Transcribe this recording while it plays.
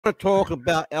to talk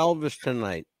about Elvis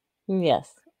tonight.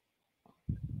 Yes.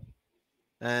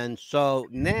 And so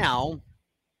now,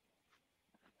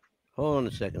 hold on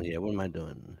a second here. What am I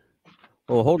doing?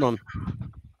 Oh, hold on.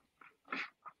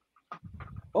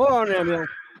 Hold on there, Bill.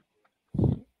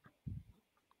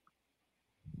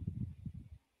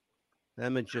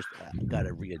 Let me just, got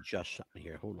to readjust something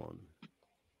here. Hold on.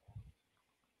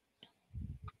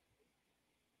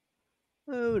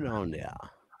 Hold on there.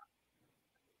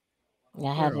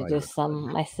 I had to do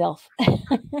some myself.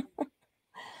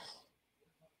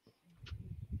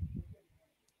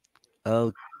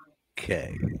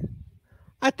 Okay.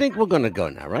 I think we're going to go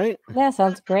now, right? That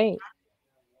sounds great.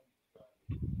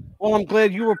 Well, I'm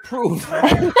glad you approve.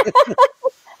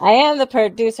 I am the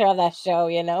producer of that show,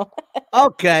 you know.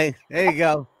 Okay. There you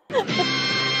go.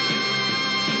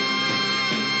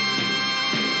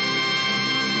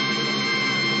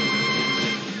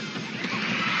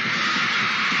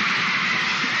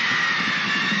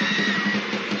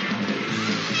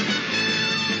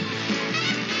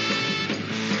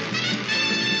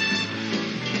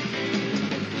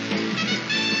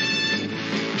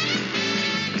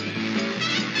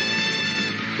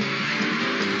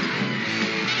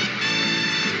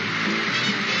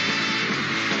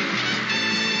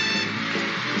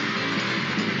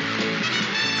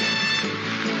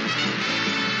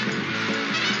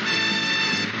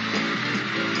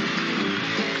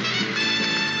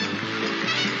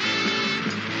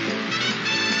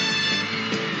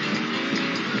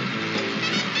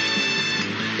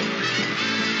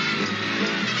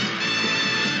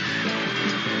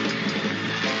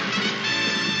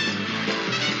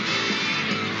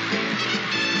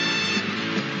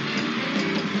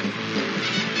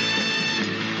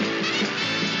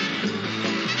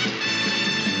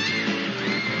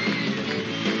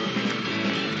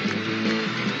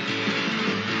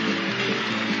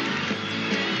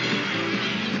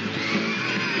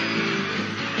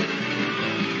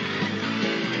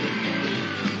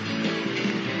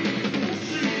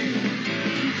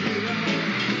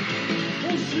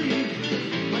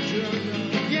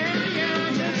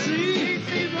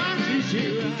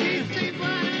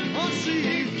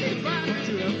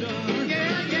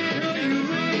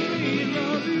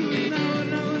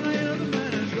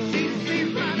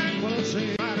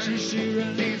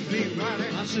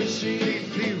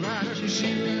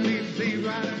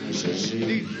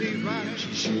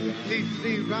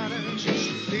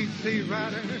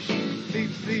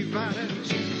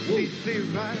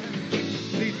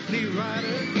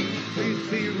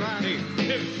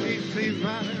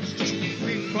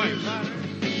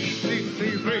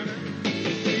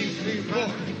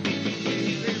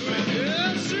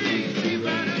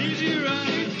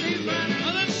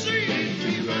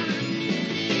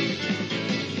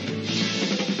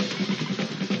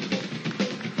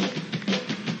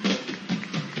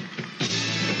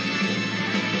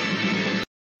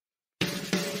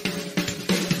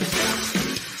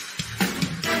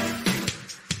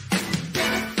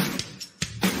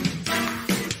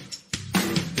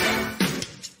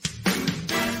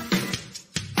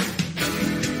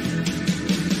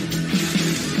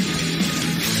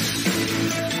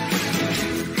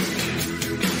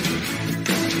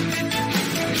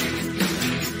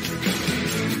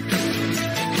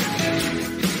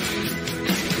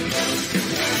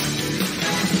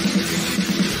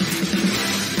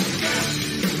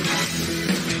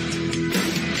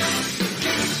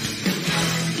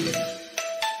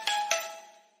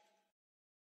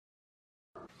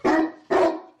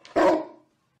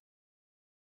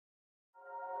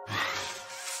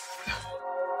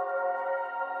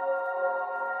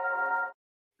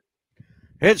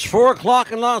 It's 4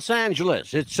 o'clock in Los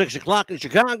Angeles. It's 6 o'clock in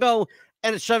Chicago,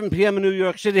 and it's 7 p.m. in New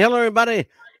York City. Hello, everybody.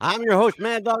 I'm your host,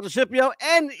 Mad Dog DeCipio,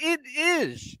 and it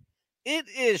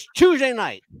is Tuesday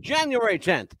night, January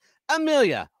 10th.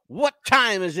 Amelia, what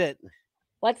time is it?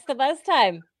 What's the buzz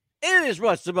time? It is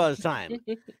What's the Buzz time.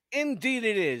 Indeed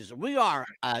it is. We are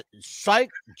psyched,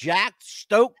 jacked,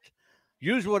 stoked.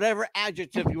 Use whatever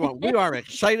adjective you want. We are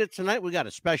excited tonight. We got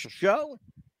a special show.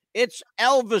 It's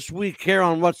Elvis week here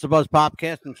on What's the Buzz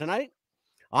Podcast, and tonight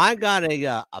I got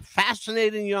a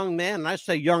fascinating young man. And I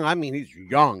say young, I mean he's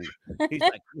young. He's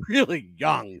like really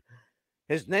young.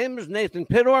 His name is Nathan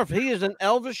Pittorf. He is an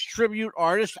Elvis tribute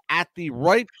artist at the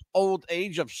ripe old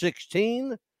age of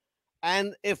 16.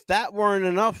 And if that weren't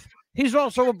enough, he's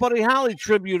also a Buddy Holly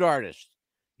tribute artist.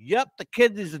 Yep, the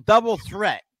kid is a double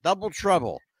threat, double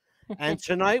trouble. And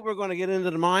tonight we're going to get into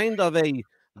the mind of a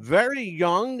very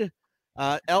young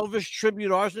Elvis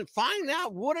tribute artist and find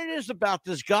out what it is about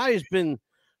this guy. Has been, of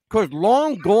course,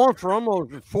 long gone for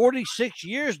almost 46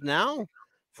 years now,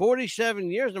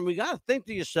 47 years. And we got to think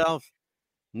to yourself,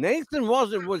 Nathan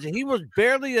was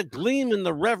barely a gleam in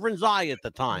the Reverend's eye at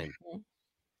the time.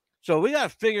 So we got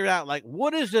to figure out, like,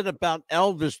 what is it about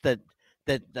Elvis that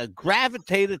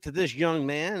gravitated to this young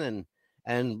man?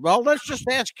 And well, let's just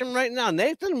ask him right now.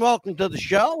 Nathan, welcome to the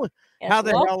show. Yes, How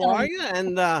the welcome. hell are you?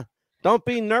 And don't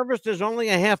be nervous. There's only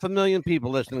 500,000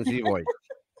 people listening to your voice.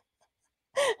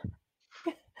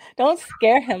 Don't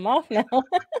scare him off now.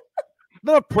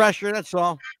 No pressure. That's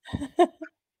all.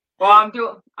 Well,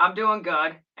 I'm doing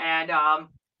good, and I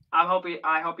hope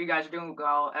you guys are doing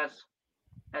well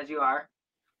as you are.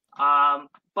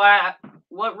 But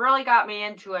what really got me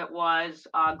into it was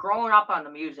growing up on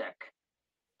the music.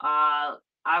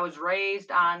 I was raised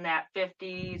on that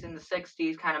 50s and the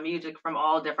 60s kind of music from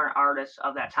all different artists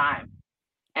of that time.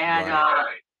 And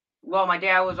well, my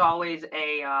dad was always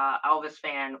a Elvis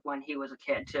fan when he was a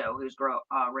kid too. He was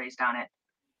raised on it.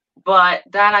 But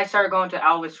then I started going to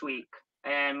Elvis Week,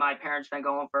 and my parents been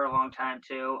going for a long time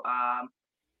too.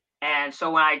 And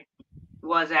so when I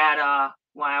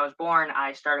was born,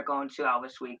 I started going to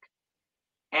Elvis Week.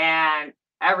 And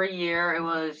every year it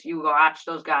was, you watch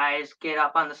those guys get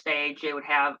up on the stage. They would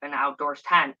have an outdoors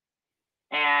tent,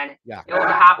 and it was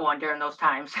a hot one during those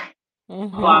times.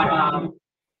 But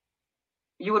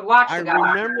you would watch the guys.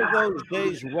 I remember those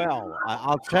days well.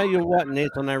 I'll tell you what,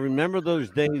 Nathan, I remember those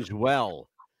days well.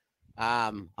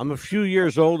 I'm a few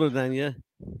years older than you.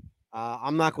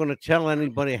 I'm not going to tell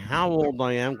anybody how old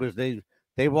I am, because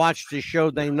they watch the show.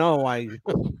 They know I'm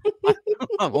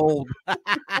old.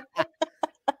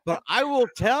 But I will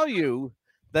tell you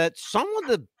that some of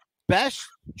the best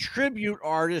tribute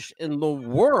artists in the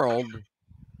world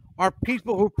are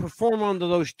people who perform under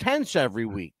those tents every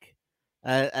week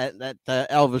at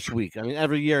Elvis Week. I mean,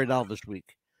 every year at Elvis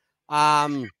Week.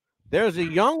 There's a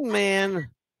young man.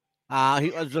 He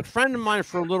was a friend of mine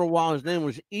for a little while. His name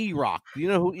was E-Rock. Do you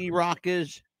know who E-Rock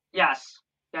is? Yes,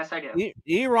 I do.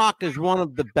 E-Rock is one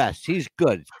of the best. He's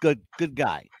good. Good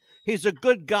guy. He's a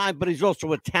good guy, but he's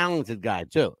also a talented guy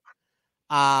too.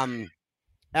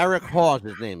 Eric Hawes,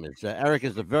 his name is. Eric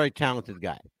is a very talented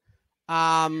guy.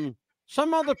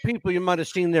 Some other people you might have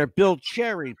seen there: Bill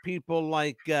Cherry, people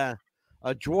like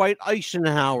Dwight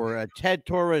Eisenhower, Ted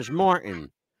Torres Martin.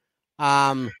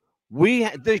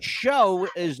 This show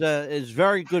is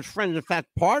very good friends. In fact,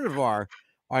 part of our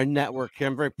network here,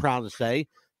 I'm very proud to say,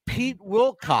 Pete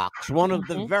Wilcox, one of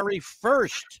the very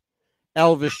first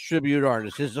Elvis tribute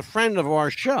artists, is a friend of our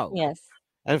show. Yes.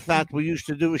 In fact, we used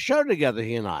to do a show together,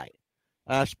 he and I.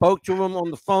 Spoke to him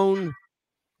on the phone.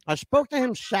 I spoke to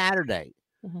him Saturday.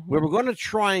 We were going to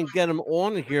try and get him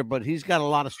on here, but he's got a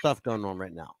lot of stuff going on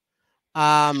right now.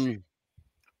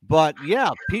 But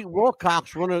yeah, Pete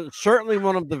Wilcox, certainly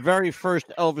one of the very first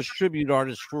Elvis tribute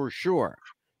artists for sure.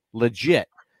 Legit.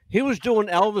 He was doing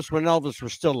Elvis when Elvis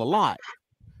was still alive.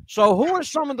 So who are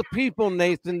some of the people,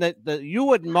 Nathan, that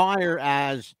you admire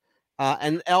as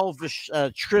an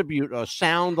Elvis tribute, or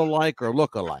sound alike or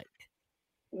look alike?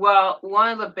 Well, one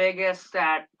of the biggest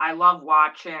that I love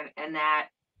watching, and that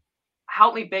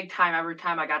helped me big time every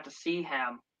time I got to see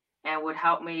him, and would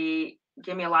help me,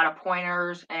 give me a lot of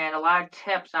pointers and a lot of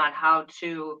tips on how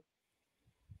to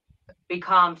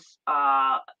become,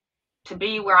 to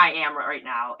be where I am right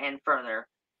now and further.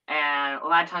 And a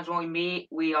lot of times when we meet,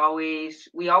 we always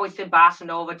did Bossa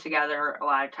Nova together. A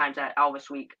lot of times at Elvis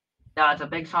Week, that's a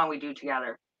big song we do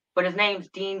together. But his name's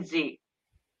Dean Z.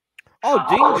 Oh,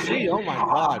 Dean Z! Oh my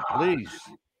God, please.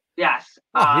 Yes.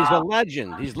 He's a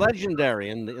legend. He's legendary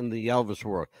in the Elvis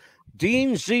world.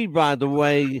 Dean Z, by the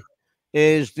way,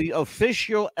 is the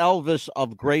official Elvis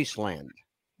of Graceland.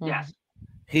 Yes.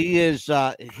 He is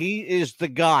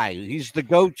the guy. He's the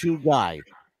go-to guy.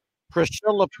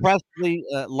 Priscilla Presley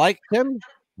liked him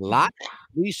a lot.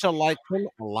 Lisa liked him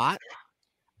a lot.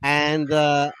 And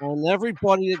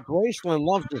everybody at Graceland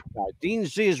loves this guy. Dean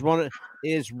Z is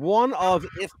one of,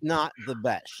 if not the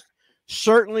best.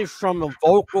 Certainly from a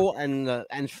vocal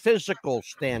and physical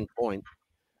standpoint,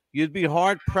 you'd be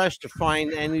hard pressed to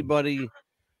find anybody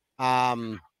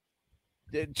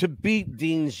to beat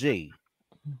Dean Z.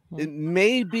 It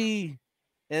may be,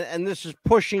 and this is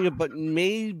pushing it, but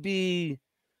maybe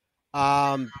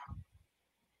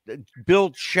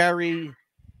Bill Cherry,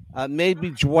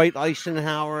 maybe Dwight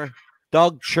Eisenhower,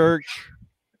 Doug Church,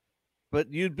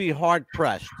 but you'd be hard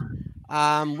pressed.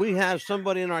 We have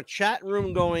somebody in our chat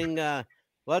room going,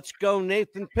 let's go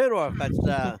Nathan Pittorf.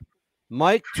 That's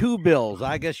Mike Two Bills.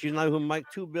 I guess you know who Mike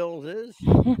Two Bills is.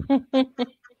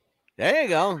 There you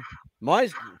go.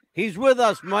 He's with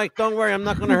us, Mike. Don't worry, I'm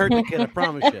not going to hurt the kid. I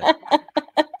promise you.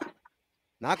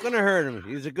 Not going to hurt him.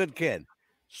 He's a good kid.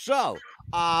 So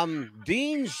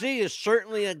Dean Z is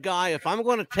certainly a guy. If I'm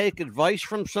going to take advice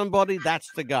from somebody,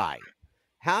 that's the guy.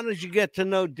 How did you get to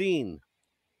know Dean?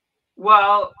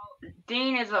 Well,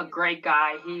 Dean is a great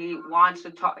guy. He wants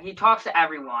to talk. He talks to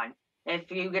everyone.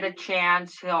 If you get a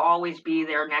chance, he'll always be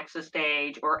there next to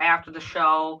stage or after the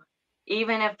show.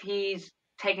 Even if he's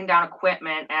taking down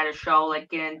equipment at a show, like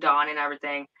getting done and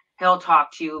everything, he'll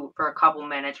talk to you for a couple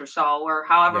minutes or so, or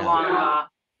however long,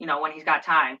 when he's got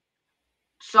time.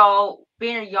 So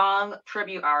being a young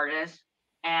tribute artist,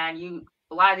 and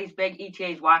a lot of these big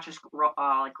ETAs watch us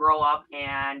grow up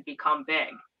and become big,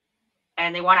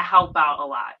 and they want to help out a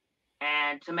lot,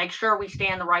 and to make sure we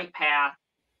stay on the right path,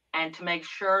 and to make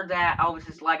sure that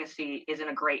Elvis's legacy is in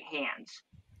a great hands.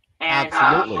 And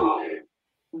absolutely,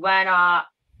 when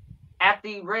at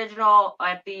the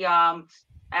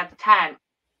tent,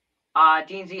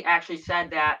 Dean Z actually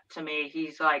said that to me.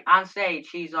 He's like, on stage,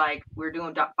 he's like, we're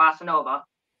doing Bossa Nova,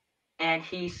 and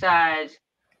he says,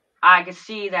 I could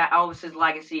see that Elvis's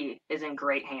legacy is in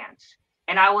great hands.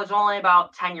 And I was only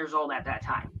about 10 years old at that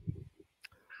time.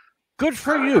 Good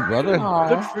for you, brother. Aww.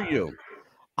 Good for you.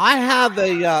 I have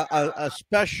a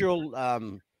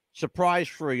special surprise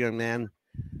for you, man.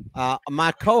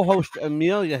 My co-host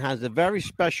Amelia has a very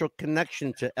special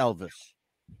connection to Elvis.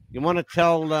 You want to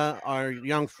tell our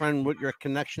young friend what your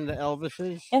connection to Elvis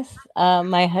is? Yes,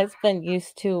 my husband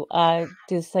used to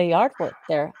do the yard work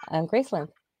there on Graceland.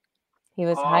 He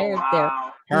was hired there.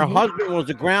 Her husband was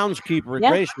the groundskeeper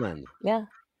at Graceland. Yeah.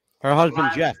 Her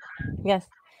husband, Jeff. Yes.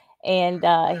 And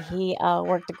he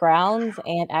worked the grounds,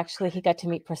 and actually he got to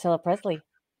meet Priscilla Presley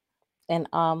and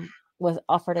was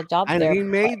offered a job there. And he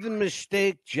made the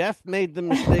mistake, Jeff made the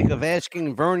mistake of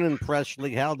asking Vernon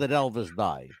Presley, how did Elvis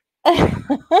die?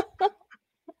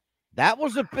 That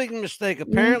was a big mistake.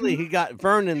 Apparently, he got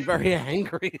Vernon very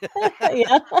angry.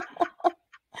 Yeah.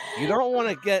 You don't want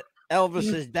to get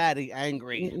Elvis's daddy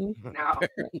angry. No.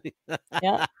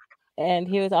 Yeah. And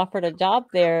he was offered a job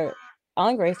there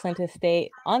on Graceland to stay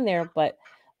on there, but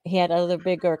he had other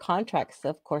bigger contracts,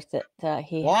 of course, that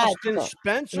he Boston had. So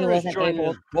Spencer is joining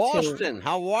us. Boston,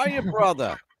 how are you,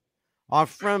 brother? Our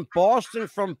friend Boston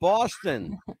from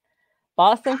Boston.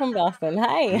 Boston from Boston.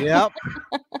 Hi. Yep.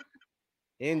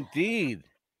 Indeed.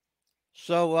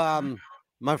 So,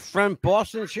 my friend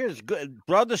Boston's here. It's good.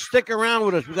 Brother, stick around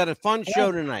with us. We got a fun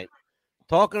show tonight.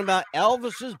 Talking about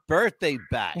Elvis's birthday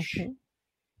bash.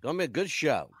 Gonna be a good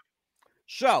show.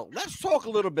 So let's talk a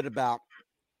little bit about,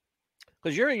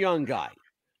 because you're a young guy.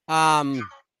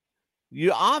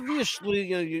 You obviously,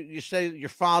 you say your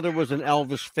father was an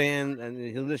Elvis fan and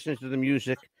he listens to the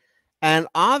music. And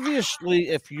obviously,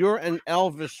 if you're an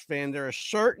Elvis fan, there are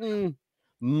certain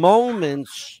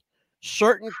moments,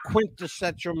 certain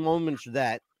quintessential moments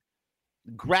that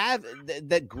grab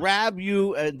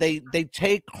you. They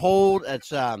take hold.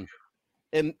 It's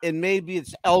and maybe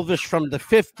it's Elvis from the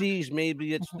 50s,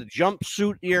 maybe it's the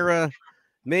jumpsuit era,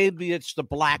 maybe it's the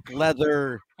black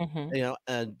leather,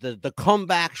 the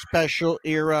comeback special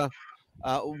era.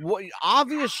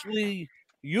 Obviously,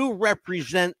 you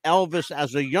represent Elvis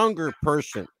as a younger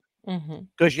person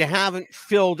because you haven't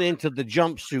filled into the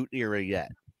jumpsuit era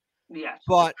yet. Yes.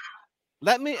 But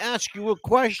let me ask you a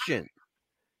question.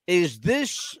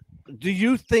 Do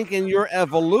you think in your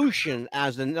evolution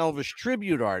as an Elvis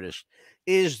tribute artist,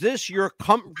 is this your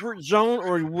comfort zone,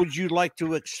 or would you like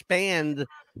to expand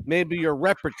maybe your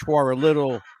repertoire a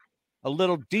little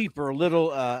deeper, a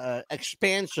little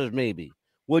expansive maybe?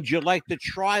 Would you like to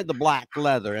try the black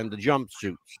leather and the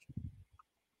jumpsuits?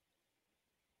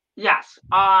 Yes.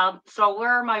 So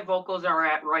where my vocals are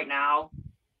at right now,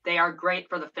 they are great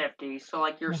for the 50s. So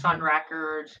like your Sun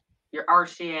Records, your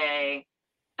RCA,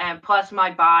 and plus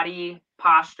my body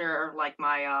posture, like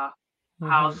my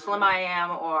how slim I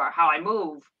am or how I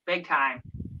move, big time,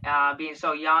 being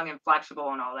so young and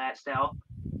flexible and all that still.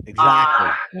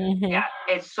 Exactly. Yeah,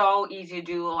 it's so easy to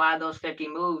do a lot of those 50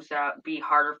 moves that would be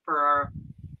harder for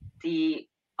the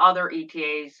other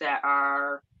ETAs that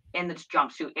are in this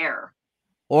jumpsuit era.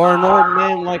 Or an old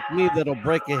man like me that'll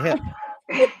break a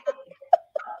hip.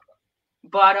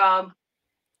 But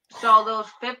so those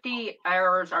 50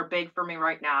 errors are big for me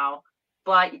right now.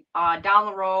 But down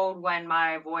the road, when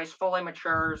my voice fully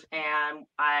matures and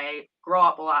I grow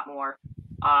up a lot more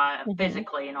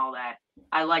physically and all that,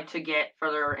 I like to get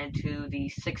further into the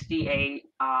 68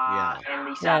 and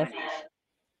the 70s.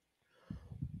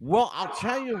 Well, I'll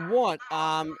tell you what,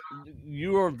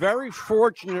 you are very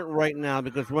fortunate right now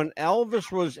because when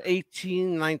Elvis was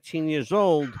 18, 19 years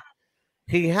old,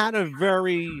 he had a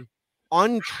very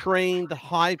untrained,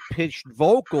 high-pitched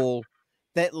vocal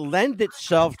that lend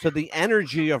itself to the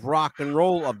energy of rock and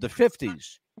roll of the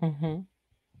 50s.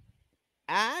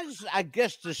 as I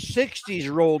guess the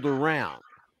 60s rolled around,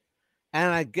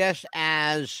 and I guess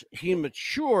as he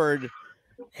matured,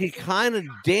 he kind of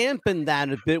dampened that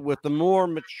a bit with a more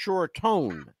mature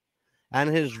tone. And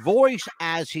his voice,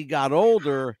 as he got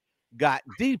older, got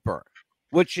deeper,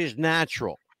 which is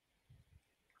natural.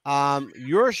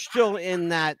 You're still in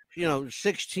that, 16,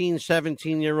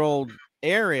 17-year-old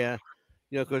area,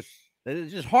 because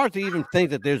it's just hard to even think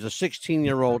that there's a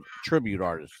 16-year-old tribute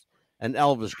artist, an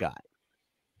Elvis guy,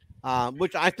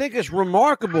 which I think is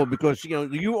remarkable because,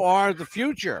 you are the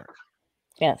future.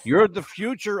 Yes. You're the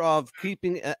future of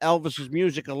keeping Elvis's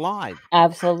music alive.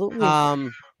 Absolutely.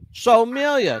 So,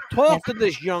 Amelia, talk to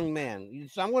this young man.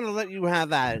 So I'm going to let you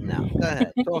have at it now. Go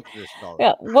ahead. Talk to this fellow.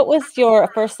 Yeah. What was your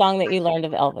first song that you learned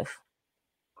of Elvis?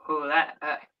 Oh, that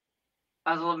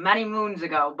was many moons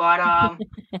ago. But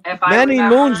if many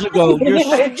moons ago, you're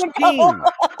 16.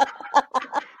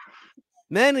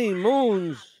 Many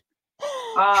moons.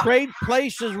 Trade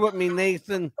places with me,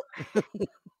 Nathan.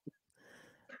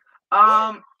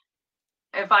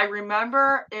 If I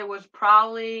remember, it was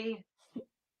probably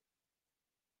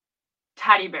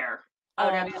Teddy Bear. I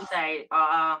would have to say.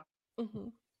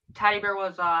 Teddy Bear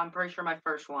was, I'm pretty sure, my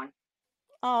first one.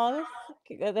 Oh,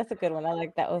 that's a good one. I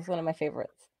like that. Was one of my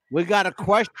favorites. We got a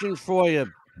question for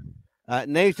you.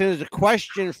 Nathan, there's a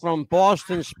question from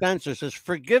Boston Spencer. Says,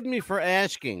 forgive me for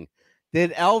asking,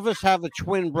 did Elvis have a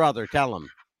twin brother? Tell him.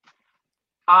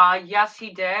 Yes,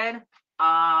 he did.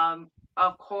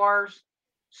 Of course.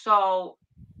 So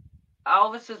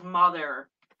Elvis's mother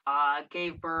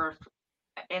gave birth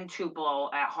in Tupelo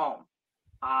at home.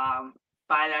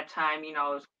 By that time, it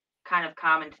was kind of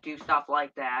common to do stuff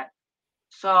like that.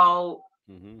 So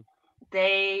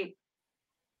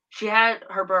she had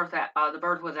her birth at the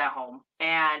birth was at home,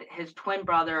 and his twin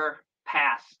brother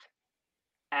passed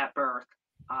at birth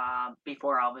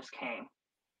before Elvis came.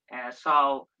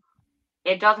 So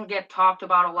it doesn't get talked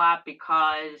about a lot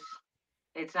because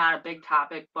it's not a big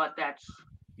topic, but yes,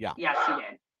 he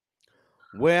did.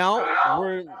 Well,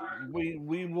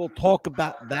 we will talk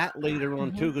about that later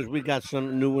on too, because we got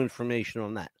some new information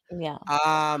on that. Yeah.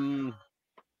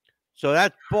 So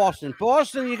that's Boston.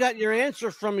 Boston, you got your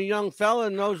answer from a young fella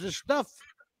who knows his stuff.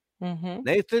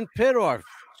 Nathan Pittorf,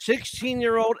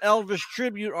 16-year-old Elvis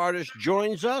tribute artist,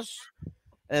 joins us.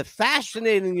 A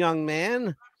fascinating young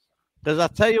man. Because I'll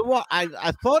tell you what,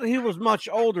 I thought he was much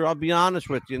older. I'll be honest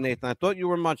with you, Nathan. I thought you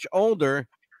were much older.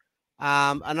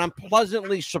 And I'm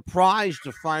pleasantly surprised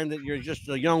to find that you're just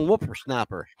a young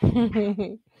whippersnapper. Thank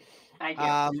you.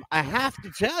 I have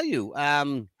to tell you,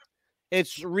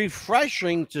 it's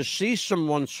refreshing to see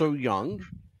someone so young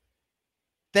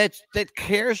that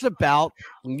cares about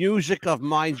music of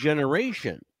my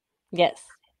generation. Yes.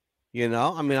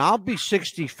 I'll be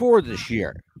 64 this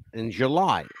year in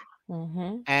July.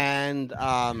 And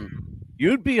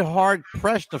you'd be hard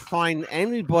pressed to find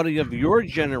anybody of your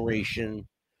generation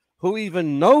who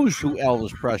even knows who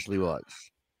Elvis Presley was,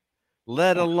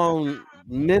 let alone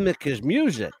mimic his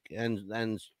music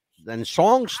and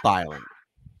song styling,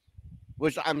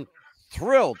 which I'm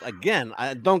thrilled. Again,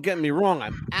 don't get me wrong,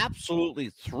 I'm absolutely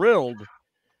thrilled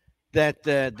that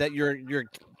you're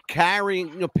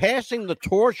carrying, passing the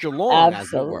torch along.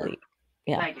 Absolutely.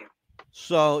 Yeah. Thank you.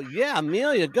 So, yeah,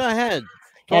 Amelia, go ahead.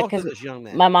 Talk to this young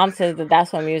man. My mom says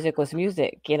that's when music was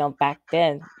music, back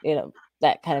then,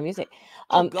 that kind of music.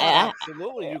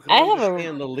 Absolutely. You can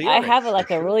understand the lyrics. I have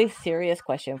a really serious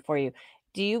question for you.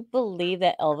 Do you believe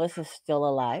that Elvis is still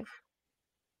alive?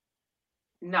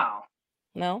 No.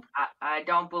 No? I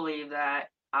don't believe that.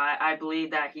 I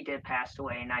believe that he did pass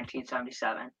away in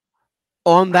 1977.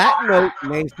 On that note,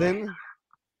 Nathan,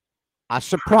 a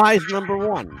surprise number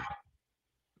one.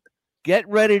 Get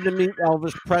ready to meet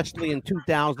Elvis Presley in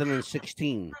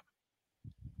 2016.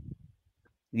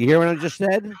 You hear what I just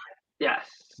said? Yes.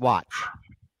 Watch.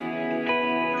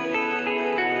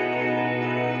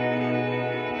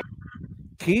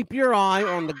 Keep your eye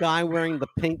on the guy wearing the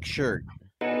pink shirt.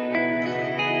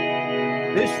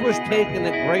 This was taken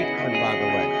at Graceland, by the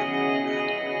way.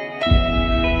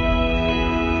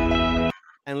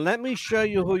 And let me show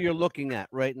you who you're looking at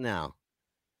right now.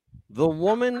 The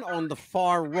woman on the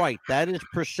far right, that is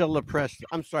Priscilla Presley.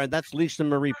 I'm sorry, that's Lisa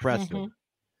Marie Presley.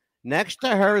 Next to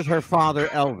her is her father,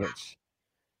 Elvis.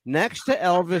 Next to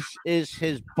Elvis is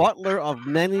his butler of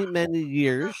many, many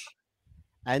years.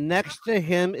 And next to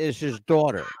him is his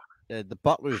daughter, the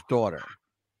butler's daughter.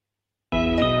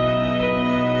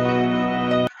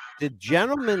 The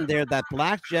gentleman there, that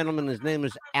black gentleman, his name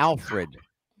is Alfred.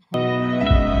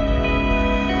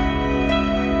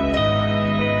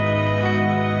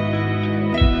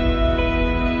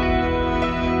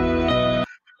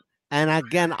 And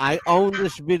again, I own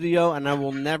this video, and I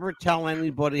will never tell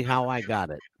anybody how I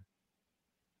got it.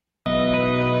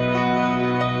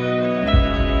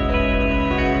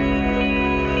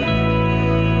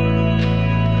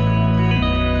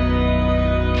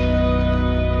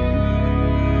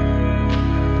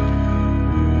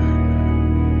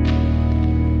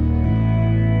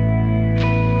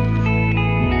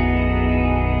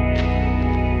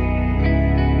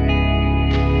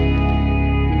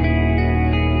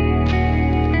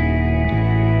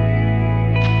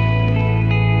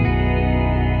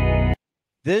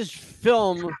 This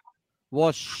film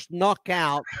was snuck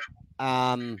out,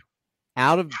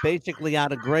 basically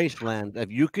out of Graceland.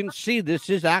 If you can see, this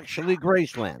is actually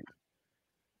Graceland.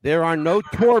 There are no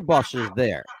tour buses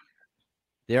there.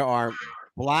 There are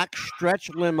black stretch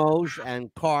limos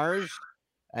and cars,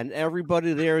 and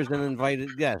everybody there is an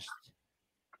invited guest.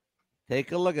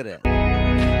 Take a look at it.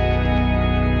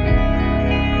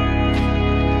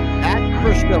 At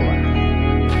Priscilla.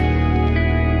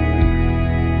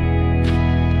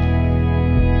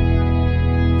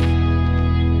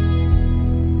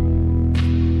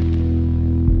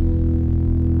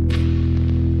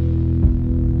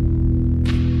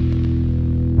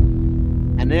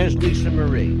 There's Lisa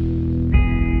Marie.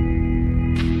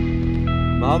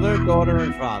 Mother, daughter,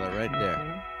 and father right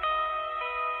there.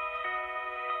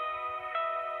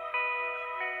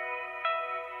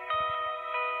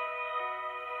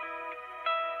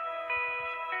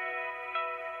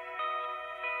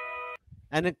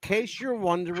 And in case you're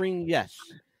wondering, yes,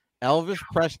 Elvis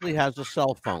Presley has a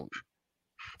cell phone.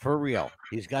 For real.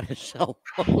 He's got a cell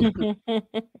phone.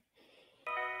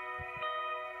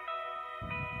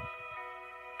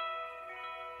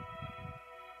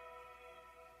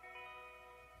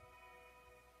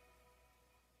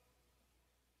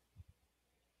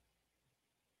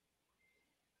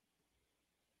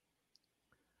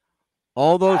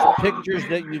 All those pictures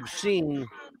that you've seen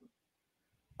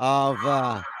of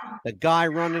the guy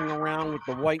running around with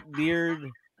the white beard,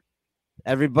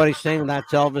 everybody saying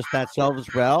that's Elvis, that's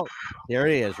Elvis. Well, there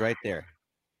he is right there.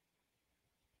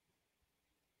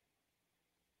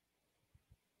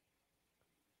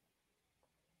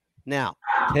 Now,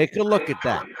 take a look at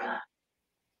that.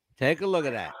 Take a look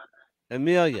at that.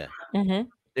 Amelia,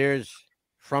 there's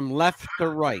from left to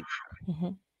right.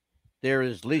 There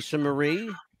is Lisa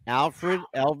Marie, Alfred,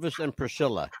 Elvis, and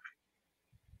Priscilla.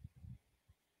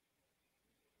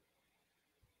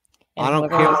 And I don't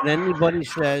care what anybody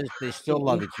says, they still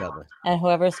love each other. And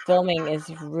whoever's filming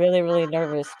is really, really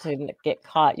nervous to get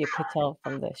caught. You could tell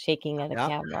from the shaking of the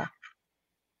camera.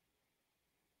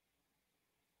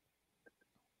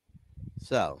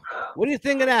 So, what do you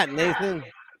think of that, Nathan?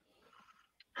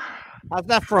 How's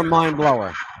that for a mind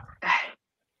blower?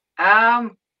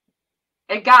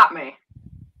 It got me.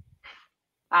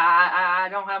 I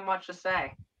don't have much to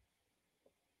say.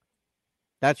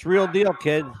 That's real deal,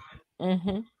 kid.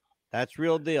 That's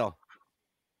real deal.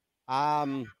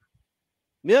 Amelia,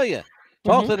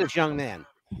 talk to this young man.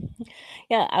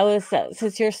 Yeah, I was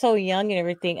since you're so young and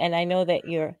everything, and I know that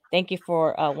thank you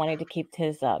for wanting to keep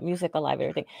his music alive and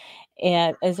everything.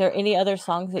 And is there any other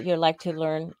songs that you'd like to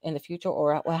learn in the future,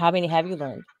 or how many have you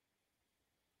learned?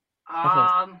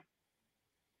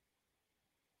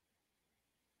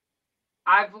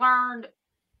 I've learned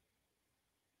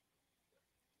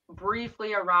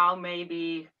briefly around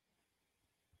maybe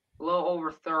a little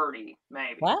over 30,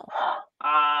 maybe. Wow.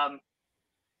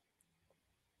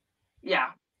 Yeah,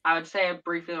 I would say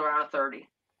briefly around 30.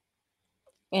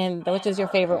 And which is your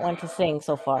favorite one to sing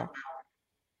so far?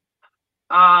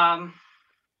 I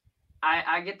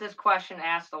get this question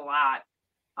asked a lot,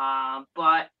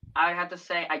 but I have to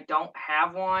say I don't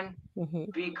have one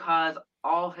because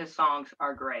all of his songs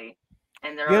are great.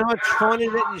 And you know, it's funny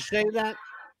that you say that.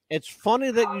 It's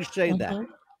funny that you say that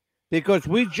because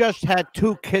we just had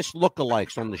 2 Kiss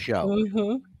lookalikes on the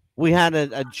show. We had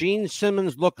a Gene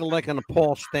Simmons lookalike and a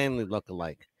Paul Stanley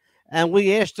lookalike. And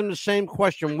we asked them the same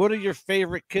question. What are your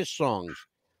favorite Kiss songs?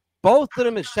 Both of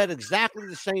them have said exactly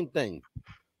the same thing.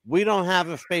 We don't have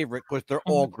a favorite because they're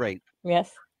all great.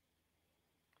 Yes.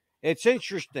 It's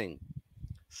interesting.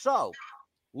 So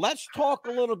let's talk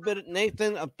a little bit,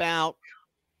 Nathan, about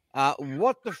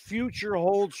what the future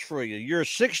holds for you. You're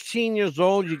 16 years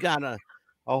old. You got a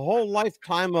whole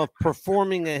lifetime of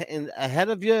performing ahead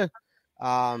of you.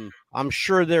 I'm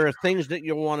sure there are things that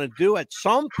you want to do. At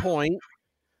some point,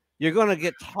 you're going to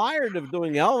get tired of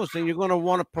doing Elvis and you're going to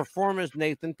want to perform as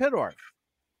Nathan Pittorf.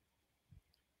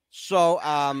 So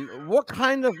what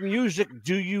kind of music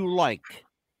do you like?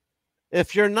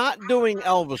 If you're not doing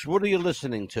Elvis, what are you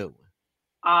listening to?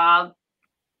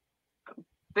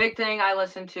 Big thing I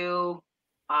listen to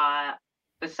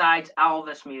besides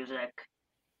Elvis music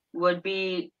would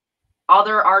be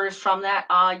other artists from that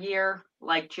year,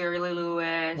 like Jerry Lee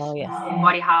Lewis, Oh yes.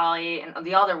 Buddy Holly, and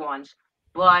the other ones.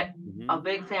 But a Mhm.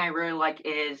 big thing I really like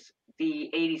is the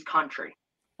 80s country.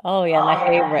 Oh yeah, my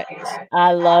favorite.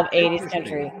 I love 80s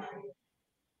Interesting. country.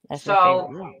 That's my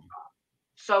favorite.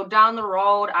 So, so down the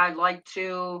road, I'd like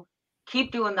to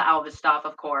keep doing the Elvis stuff,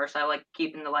 of course. I like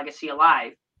keeping the legacy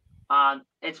alive.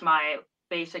 It's my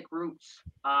basic roots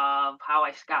of how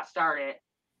I got started.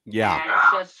 Yeah. And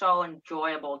it's just so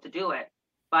enjoyable to do it.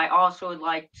 But I also would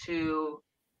like to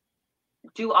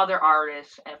do other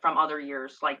artists from other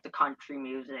years, like the country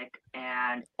music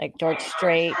and Like George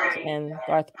Strait and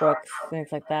Garth Brooks,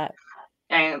 things like that.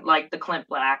 like the Clint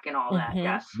Black and all that. Mhm.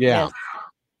 Yes. Yeah.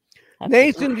 Yes.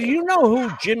 Nathan, do you know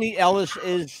who Jimmy Ellis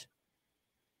is?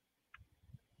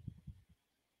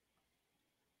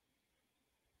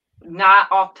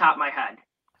 Not off the top of my head.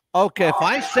 Okay, if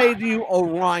I say to you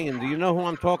Orion, do you know who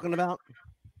I'm talking about?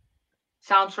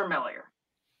 Sounds familiar.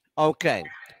 Okay.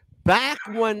 Back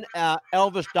when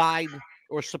Elvis died,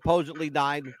 or supposedly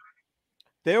died,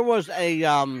 there was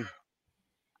a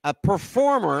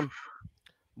performer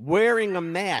wearing a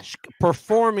mask,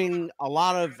 performing a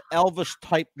lot of Elvis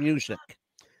type music.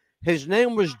 His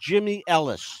name was Jimmy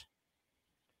Ellis.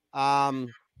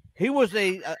 He was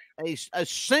a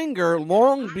singer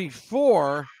long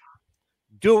before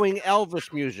doing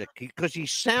Elvis music because he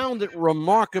sounded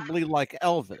remarkably like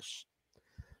Elvis.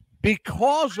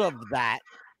 Because of that,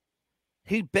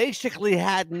 he basically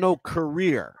had no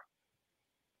career.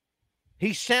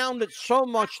 He sounded so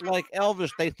much like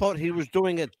Elvis, they thought he was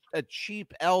doing a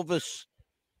cheap Elvis,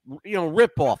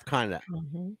 ripoff kind of.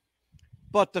 Mhm.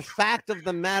 But the fact of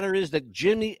the matter is that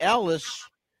Jimmy Ellis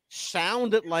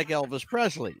sounded like Elvis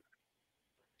Presley.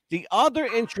 The other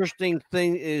interesting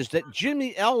thing is that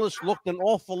Jimmy Ellis looked an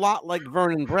awful lot like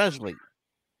Vernon Presley.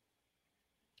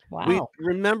 Wow. We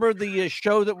remember the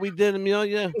show that we did,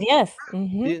 Amelia? Yes.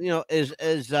 Mhm. Is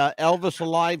Elvis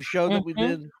Alive show that we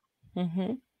did.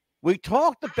 Mhm. We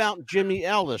talked about Jimmy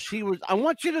Ellis. I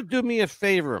want you to do me a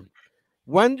favor.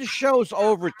 When the show's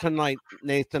over tonight,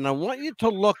 Nathan, I want you to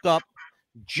look up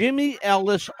Jimmy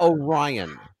Ellis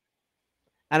Orion.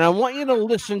 And I want you to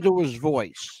listen to his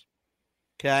voice.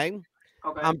 Okay?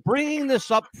 Okay. I'm bringing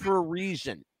this up for a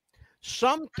reason.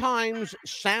 Sometimes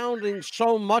sounding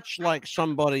so much like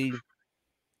somebody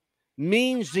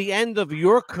means the end of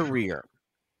your career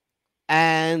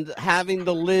and having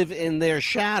to live in their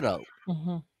shadow.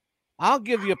 Mhm. I'll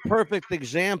give you a perfect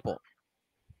example.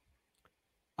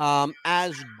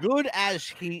 As good as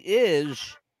he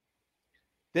is,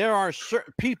 there are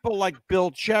certain people like Bill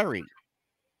Cherry.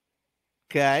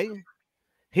 Okay?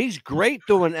 He's great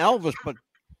doing Elvis, but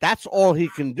that's all he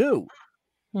can do.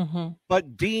 Mhm.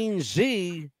 But Dean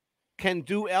Z can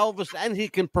do Elvis and he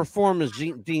can perform as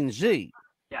Dean Z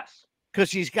Yes.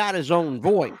 because he's got his own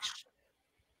voice.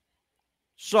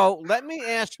 So let me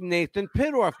ask Nathan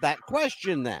Pittorf that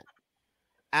question then.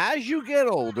 As you get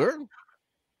older,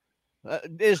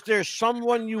 is there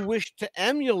someone you wish to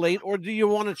emulate, or do you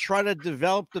want to try to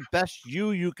develop the best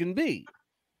you can be?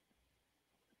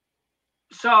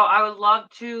 So I would love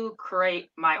to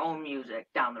create my own music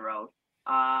down the road.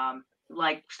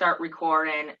 Like start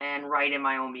recording and writing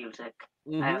my own music.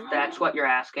 If that's what you're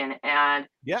asking. And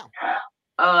Yeah.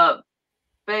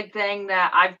 Big thing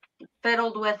that I've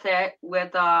fiddled with it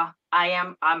with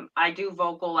I do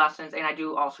vocal lessons and I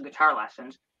do also guitar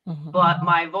lessons. Mhm. But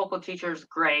my vocal teacher is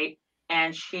great,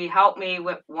 and she helped me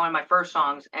with one of my first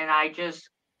songs, and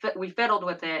we fiddled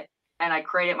with it, and I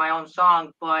created my own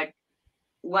song. But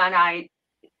when I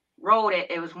wrote it,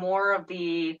 it was more of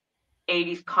the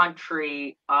 80s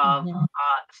country of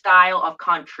style of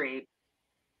country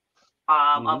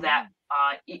of that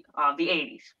of the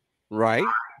 80s. Right.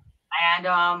 And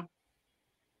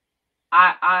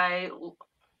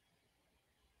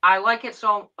I like it,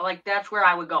 so like that's where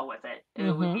I would go with it.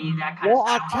 It would be that kind Well, of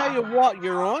I'll style. tell you what,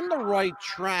 you're on the right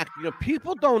track.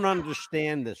 People don't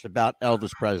understand this about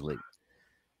Elvis Presley.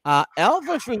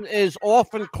 Elvis is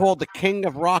often called the king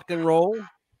of rock and roll.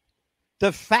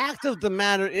 The fact of the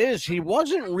matter is he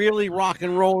wasn't really rock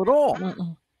and roll at all.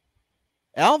 Mm-mm.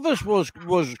 Elvis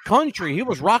was country. He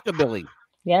was rockabilly.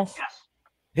 Yes. Yes.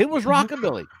 He was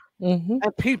rockabilly. Mhm.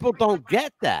 And people don't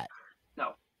get that.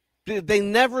 No. They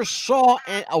never saw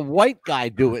a white guy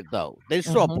do it, though. They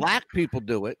saw black people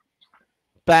do it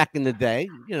back in the day,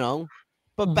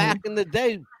 But back in the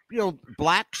day,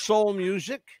 black soul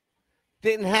music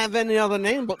didn't have any other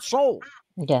name but soul.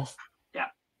 Yes. Yeah.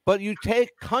 But you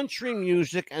take country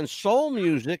music and soul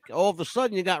music, all of a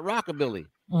sudden you got rockabilly.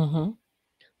 Mhm.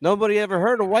 Nobody ever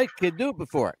heard a white kid do it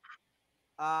before.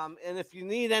 And if you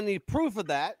need any proof of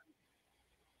that,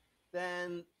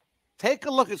 then take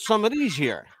a look at some of these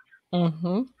here.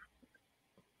 Mm-hmm.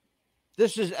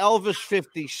 This is Elvis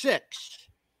 56.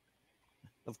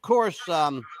 Of course,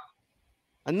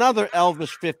 another Elvis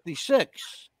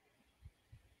 56.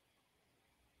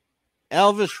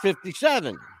 Elvis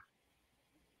 57.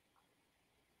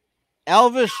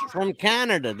 Elvis from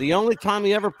Canada, the only time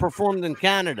he ever performed in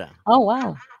Canada. Oh,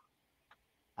 wow.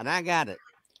 And I got it.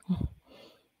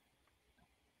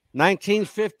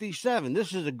 1957.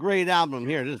 This is a great album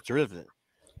here. This is terrific.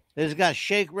 It's got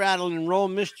Shake, Rattle, and Roll,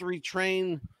 Mystery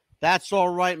Train, That's All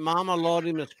Right, Mama,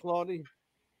 Lordy, Miss Claudie.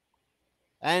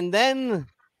 And then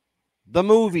the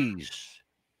movies.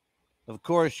 Of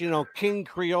course, you know, King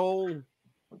Creole.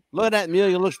 Look at that,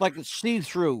 Amelia. Looks like it's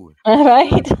see-through. All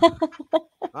right.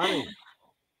 Honey.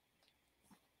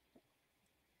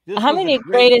 How many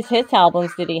greatest hits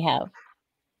albums did he have?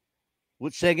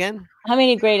 What, say again? How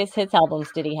many greatest hits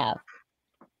albums did he have?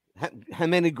 How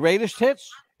many greatest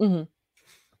hits? Mm-hmm.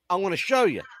 I'm going to show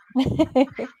you.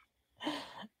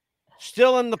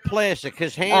 Still in the plastic,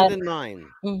 his hand in mine.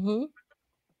 Mm-hmm.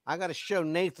 I got to show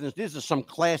Nathan. This is some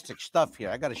classic stuff here.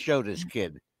 I got to show this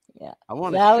kid. Yeah, I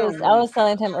want to. Yeah, I was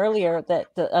telling him earlier that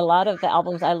a lot of the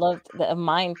albums I loved of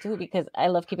mine too, because I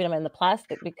love keeping them in the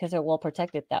plastic because they're well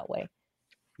protected that way.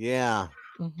 Yeah.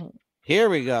 Mm-hmm. Here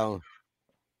we go.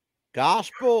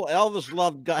 Gospel. Elvis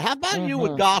loved. How about you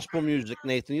with gospel music,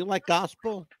 Nathan? You like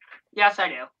gospel? Yes, I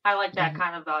do. I like that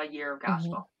kind of year of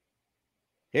gospel.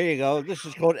 Here you go. This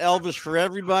is called Elvis for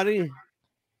Everybody.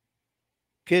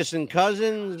 Kissing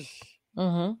Cousins.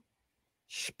 Mm-hmm.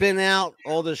 Spin Out.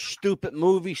 All this stupid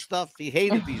movie stuff. He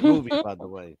hated these movies, by the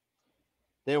way.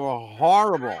 They were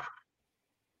horrible.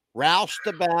 Roused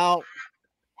About.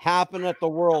 Happened at the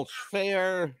World's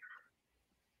Fair.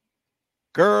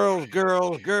 Girls,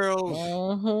 girls,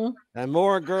 girls. And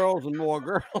more girls and more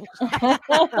girls.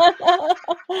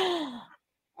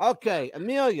 Okay,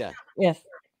 Amelia. Yes.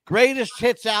 Greatest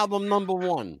hits album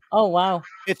 #1. Oh, wow.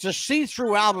 It's a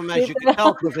see-through album, as you can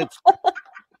tell, because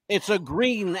it's a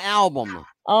green album.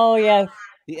 Oh, yes.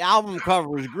 The album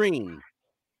cover is green.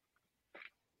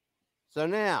 So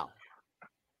now,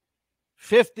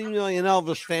 50 million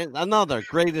Elvis fans, another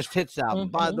greatest hits album.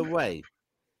 By the way,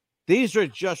 these are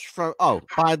just from,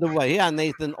 by the way, yeah,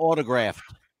 Nathan,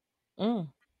 autographed. Whoa.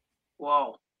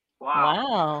 Wow.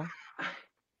 Wow.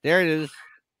 There it is.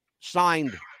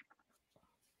 Signed.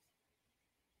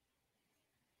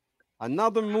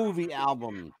 Another movie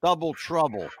album, Double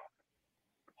Trouble.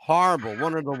 Horrible.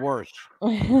 One of the worst.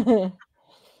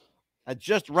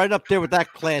 Just right up there with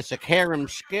that classic. Harem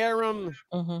Scarum.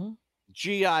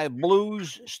 G.I.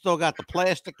 Blues. Still got the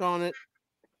plastic on it.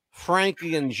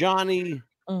 Frankie and Johnny.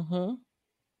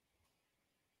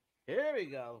 Here we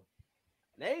go.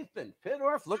 Nathan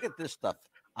Pittorf. Look at this stuff.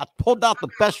 I pulled out the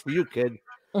best for you, kid.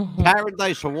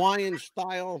 Paradise Hawaiian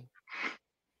style.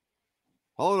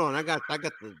 Hold on, I got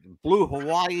the blue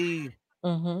Hawaii.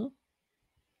 Hold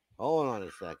on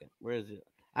a second. Where is it?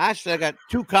 Actually, I got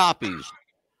 2 copies.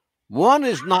 One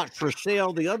is not for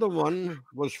sale. The other one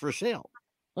was for sale.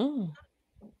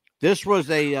 This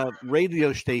was a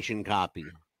radio station copy.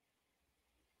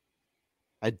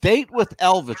 A Date with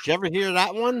Elvis. You ever hear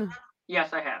that one?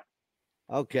 Yes, I have.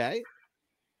 Okay.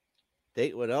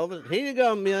 Date with Elvis. Here you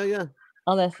go, Amelia.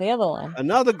 Oh, that's the other one.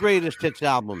 Another greatest hits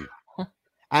album.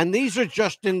 And these are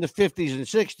just in the 50s and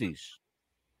 60s.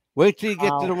 Wait till you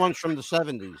get to the ones from the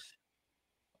 70s.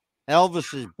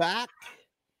 Elvis is back.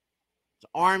 It's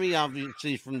Army,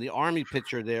 obviously, from the Army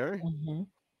picture there.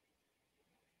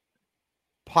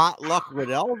 Potluck with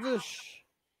Elvis.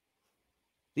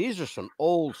 These are some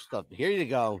old stuff. Here you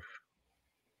go.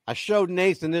 I showed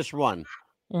Nathan this one.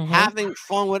 Having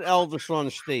Fun with Elvis on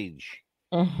stage.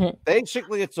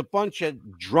 Basically, it's a bunch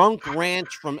of drunk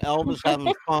rants from Elvis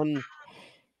having fun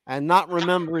and not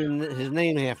remembering his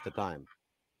name half the time.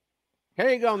 Here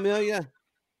you go, Amelia.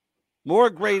 More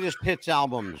greatest hits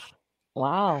albums.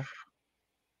 Wow.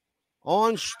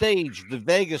 On Stage, the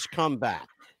Vegas Comeback.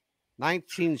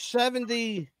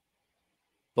 1970,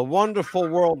 The Wonderful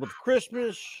World of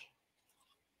Christmas.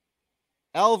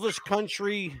 Elvis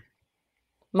Country.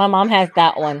 My mom has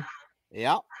that one.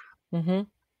 Yep. Mm-hmm.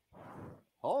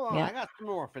 Hold on, I got some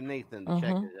more for Nathan to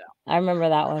check it out. I remember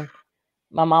that one.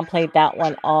 My mom played that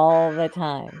one all the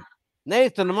time.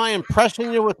 Nathan, am I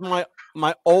impressing you with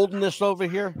my oldness over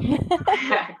here? Yep.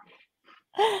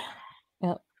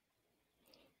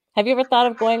 Have you ever thought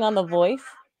of going on The Voice?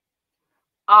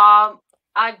 I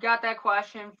got that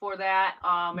question for that.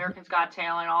 American's Got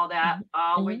Talent, all that.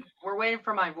 We're waiting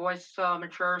for my voice to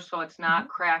mature so it's not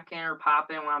cracking or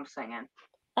popping when I'm singing.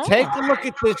 Take Oh, a look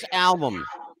at this album.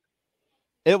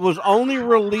 It was only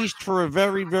released for a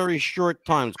very, very short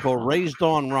time. It's called Raised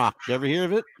on Rock. You ever hear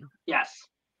of it? Yes.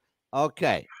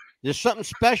 Okay. There's something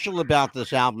special about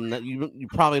this album that you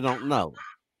probably don't know.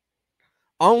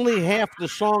 Only half the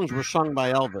songs were sung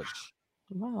by Elvis.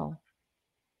 wow.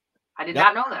 I did Yep.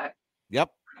 not know that. Yep.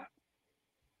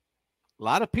 A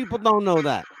lot of people don't know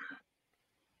that.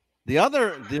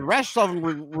 The rest of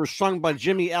them were sung by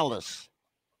Jimmy Ellis.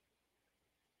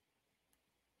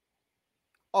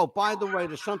 Oh, by the way,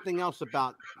 there's something else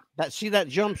about that. See that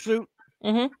jumpsuit?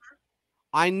 Mm-hmm.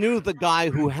 I knew the guy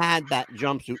who had that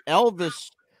jumpsuit.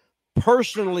 Elvis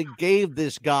personally gave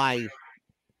this guy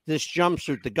this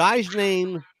jumpsuit. The guy's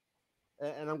name,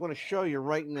 and I'm going to show you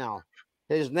right now.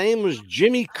 His name was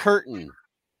Jimmy Curtin.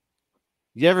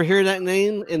 You ever hear that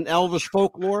name in Elvis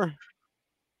folklore?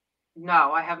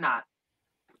 No, I have not.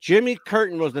 Jimmy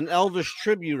Curtin was an Elvis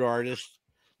tribute artist.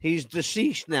 He's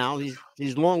deceased now.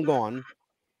 He's long gone.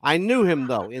 I knew him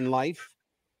though in life,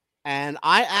 and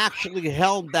I actually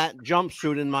held that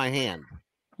jumpsuit in my hand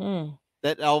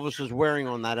that Elvis is wearing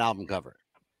on that album cover.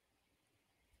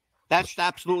 That's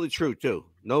absolutely true too.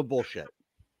 No bullshit.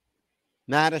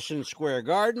 Madison Square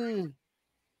Garden.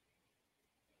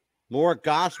 More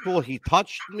gospel. He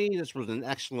touched me. This was an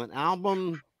excellent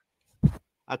album.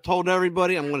 I told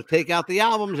everybody I'm going to take out the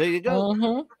albums. There you go.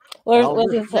 Mm-hmm.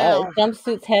 Was his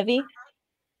jumpsuits heavy?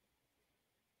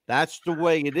 That's the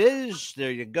way it is.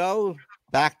 There you go.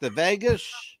 Back to Vegas.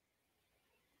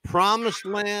 Promised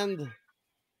Land.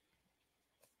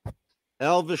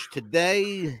 Elvis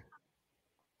Today.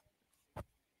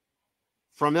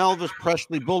 From Elvis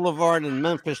Presley Boulevard in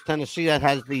Memphis, Tennessee. That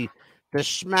has the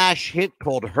smash hit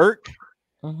called Hurt.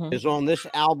 Is on this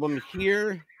album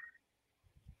here.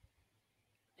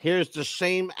 Here's the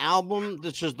same album.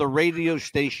 This is the radio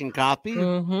station copy.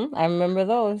 I remember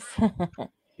those.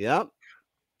 Yep.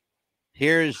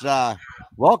 Here's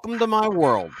Welcome to My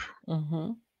World.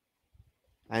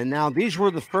 And now these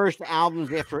were the first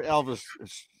albums after Elvis,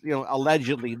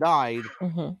 allegedly died.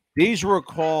 These were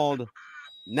called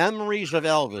Memories of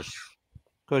Elvis,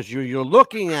 because you're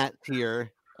looking at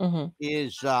here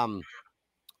is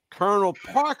Colonel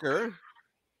Parker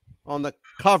on the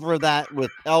cover of that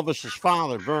with Elvis's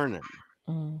father, Vernon.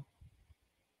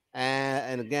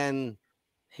 And again,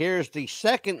 here's the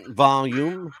second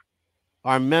volume,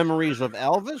 Our Memories of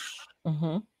Elvis,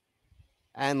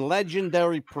 and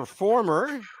Legendary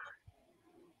Performer,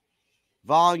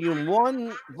 Volume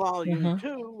 1, Volume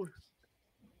 2,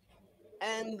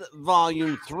 and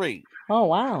Volume 3. Oh,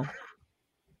 wow.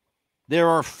 There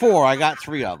are 4. I got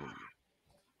 3 of them.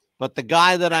 But the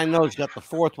guy that I know's got the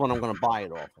 4th one. I'm going to buy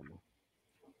it off him.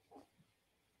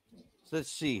 So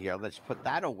let's see here. Let's put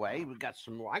that away. We got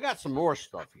some more. I got some more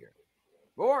stuff here.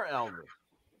 More Elvis.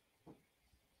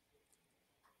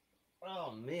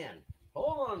 Oh, man.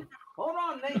 Hold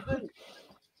on,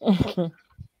 Nathan.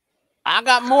 I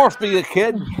got more for you,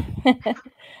 kid.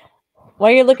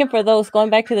 While you're looking for those, going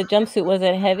back to the jumpsuit, was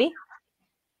it heavy?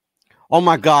 Oh,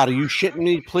 my God. Are you shitting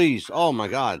me? Please. Oh, my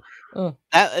God.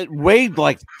 It weighed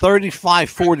like 35,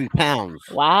 40 pounds.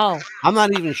 Wow. I'm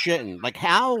not even shitting. Like,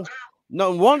 how?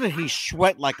 No wonder he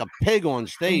sweat like a pig on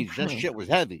stage. That shit was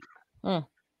heavy. You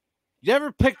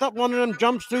ever picked up one of them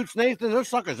jumpsuits, Nathan? Those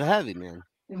suckers are heavy, man.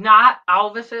 Not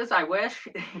Elvis's. I wish.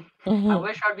 I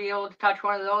wish I'd be able to touch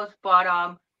one of those. But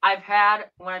I've had,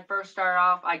 when I first started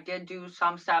off, I did do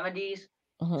some 70s.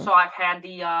 So I've had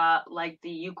the like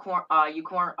the unicorn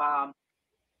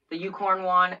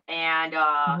one, and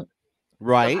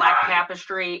right, the black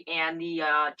tapestry, and the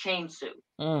chain suit.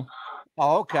 Oh,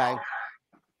 okay.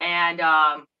 And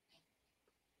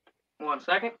 1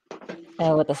 second.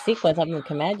 With the sequence, I can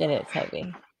imagine it's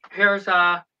heavy. Here's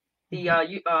the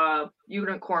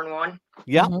unicorn one.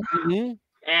 Yep.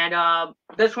 And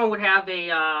this one would have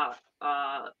a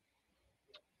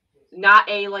not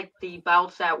a like the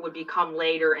belts that would become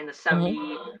later in the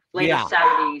 70s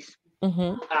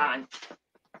on.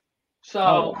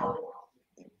 So,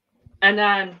 and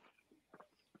then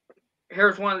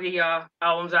here's one of the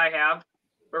albums I have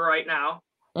for right now.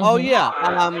 Oh yeah,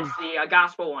 it's the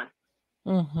gospel one.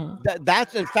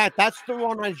 That's in fact that's the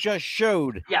one I just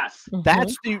showed. Yes,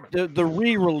 that's the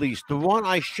re-release, the one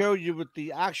I showed you with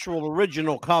the actual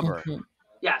original cover.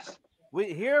 Yes.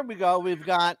 Here we go. We've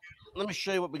got. Let me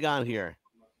show you what we got here.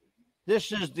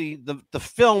 This is the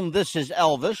film. This is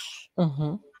Elvis.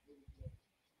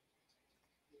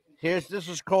 This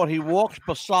is called He Walks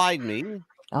Beside Me.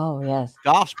 Oh, yes.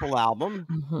 Gospel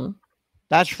album.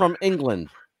 That's from England.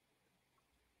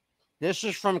 This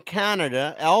is from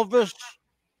Canada. Elvis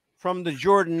from the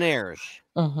Jordanaires.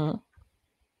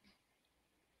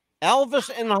 Elvis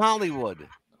in Hollywood,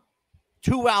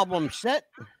 2-album set.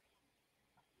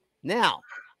 Now,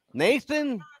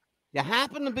 Nathan, you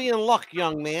happen to be in luck,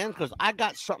 young man, because I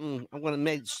got something I'm going to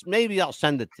make. Maybe I'll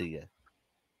send it to you.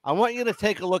 I want you to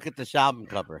take a look at this album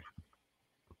cover.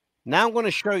 Now I'm going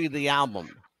to show you the album.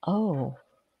 Oh.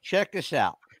 Check this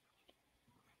out.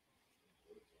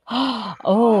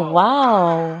 Oh,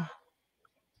 wow.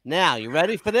 Now, you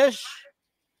ready for this?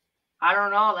 I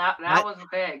don't know. That was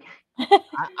big.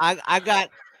 I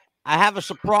have a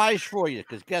surprise for you,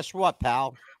 because guess what,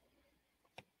 pal?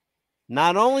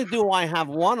 Not only do I have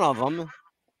one of them,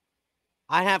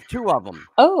 I have 2 of them.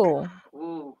 Oh.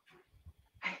 Ooh.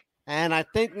 And I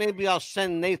think maybe I'll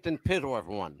send Nathan Pittorf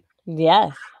one.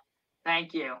 Yes.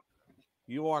 Thank you.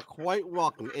 You are quite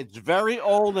welcome. It's very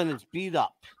old and it's beat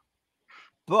up,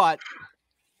 but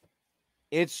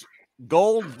it's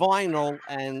gold vinyl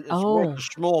and it's worth a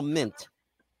small mint.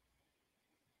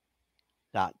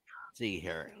 Let's see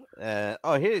here. Here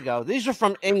you go. These are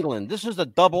from England. This is a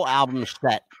double album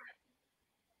set.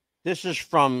 This is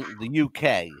from the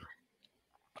UK.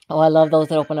 Oh, I love those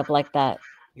that open up like that.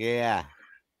 Yeah.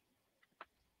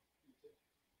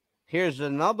 Here's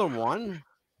another one.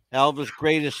 Elvis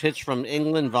Greatest Hits from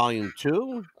England, Volume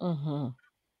 2. Mm-hmm.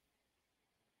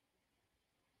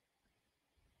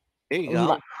 There you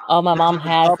go. My mom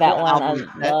has that one.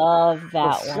 I love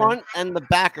that one. The front and the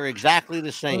back are exactly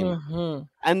the same. Mm-hmm.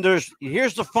 And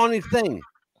here's the funny thing.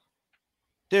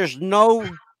 There's no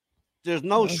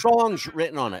songs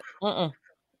written on it. You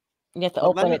have to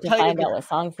open it to find out what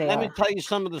songs they are. Let me tell you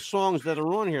some of the songs that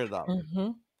are on here, though. Mm-hmm.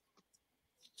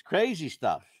 It's crazy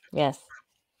stuff. Yes.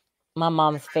 My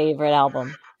mom's favorite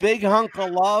album. Big Hunk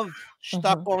of Love,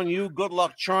 Stuck on You, Good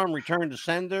Luck Charm, Return to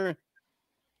Sender.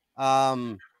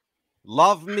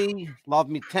 Love Me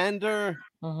Tender.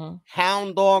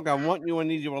 Hound Dog, I Want You, I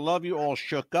Need You, I Love You, All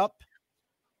Shook Up.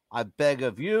 I Beg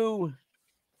of You.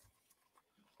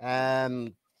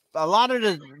 A lot of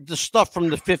the stuff from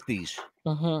the 50s.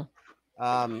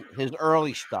 His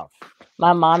early stuff.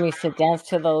 My mom used to dance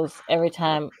to those every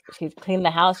time she'd clean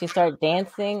the house. She started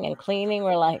dancing and cleaning.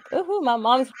 We're like, ooh, my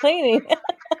mom's cleaning.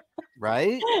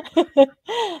 Right?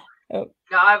 Now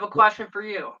I have a question for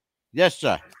you. Yes,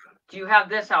 sir. Do you have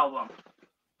this album?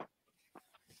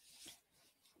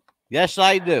 Yes,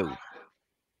 I do.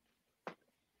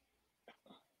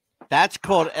 That's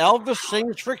called Elvis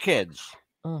Sings for Kids.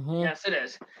 Yes, it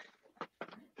is.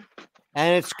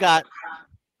 And it's got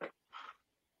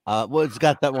it's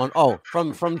got that one. Oh,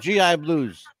 from GI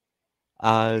Blues.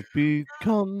 I've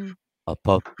become a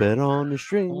puppet on the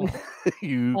string.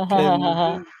 You can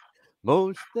do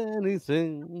most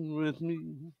anything with me.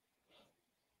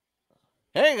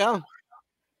 There you go.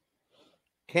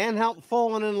 Can't Help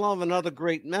Falling in Love and Other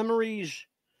Great Memories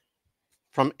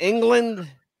from England.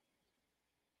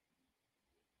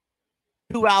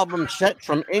 2-album set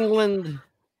from England.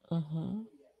 All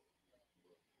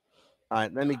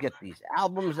right, let me get these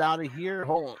albums out of here.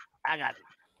 Hold on.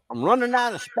 I'm running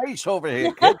out of space over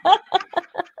here, kid.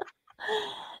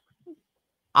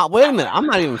 Wait a minute. I'm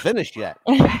not even finished yet.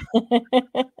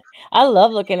 I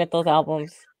love looking at those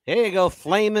albums. Here you go.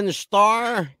 Flaming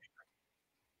Star.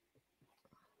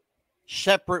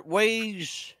 Separate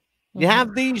Ways. You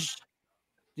have these?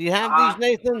 Do you have these,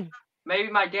 Nathan?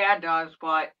 Maybe my dad does,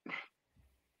 but...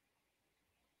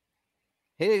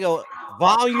 Here you go.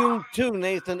 Volume 2,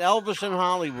 Nathan. Elvis in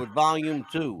Hollywood, Volume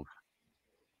 2.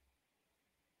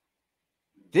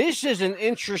 This is an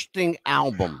interesting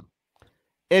album.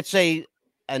 It's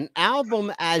an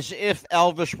album as if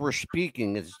Elvis were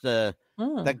speaking. It's the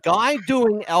guy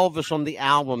doing Elvis on the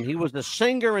album. He was a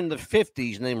singer in the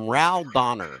 50s named Raul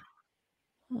Donner.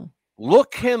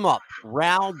 Look him up,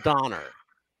 Raul Donner.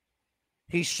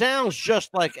 He sounds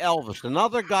just like Elvis,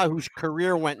 another guy whose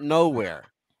career went nowhere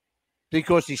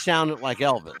because he sounded like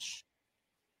Elvis.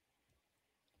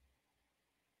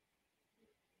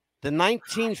 The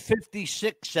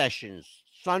 1956 sessions,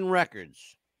 Sun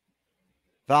Records,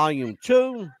 Volume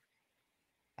 2.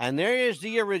 And there is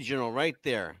the original right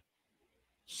there.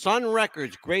 Sun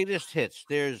Records, Greatest Hits.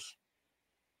 There's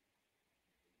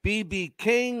B.B.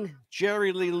 King,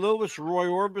 Jerry Lee Lewis, Roy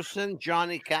Orbison,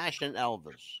 Johnny Cash, and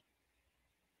Elvis.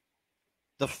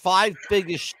 The 5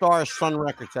 biggest stars Sun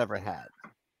Records ever had.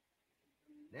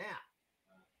 Now,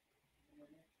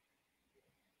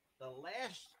 the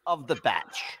last of the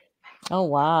batch. Oh,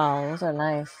 wow. Those are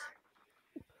nice.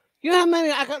 You know how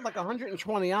many? I got like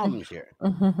 120 albums here.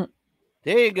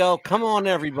 There you go. Come on,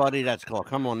 everybody. That's called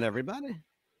Come On, Everybody.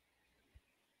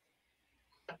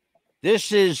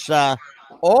 This is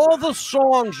all the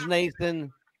songs,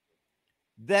 Nathan,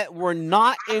 that were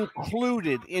not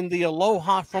included in the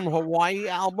Aloha from Hawaii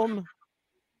album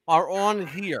are on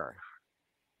here.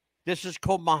 This is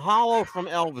called Mahalo from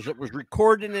Elvis. It was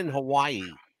recorded in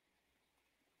Hawaii.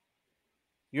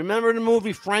 You remember the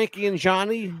movie Frankie and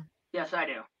Johnny? Yes, I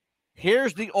do.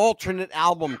 Here's the alternate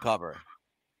album cover.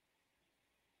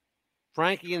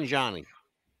 Frankie and Johnny.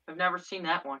 I've never seen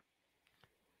that one.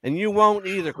 And you won't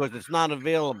either because it's not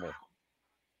available.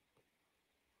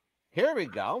 Here we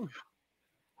go.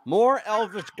 More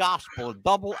Elvis gospel, a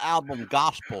double album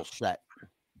gospel set.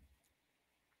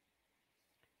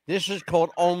 This is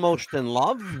called Almost in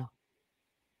Love.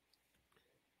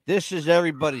 This is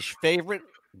everybody's favorite,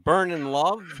 Burnin'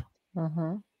 Love.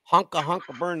 Mm-hmm. Hunka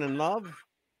Hunka Burnin' Love.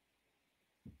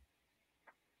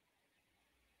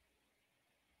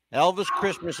 Elvis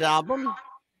Christmas album.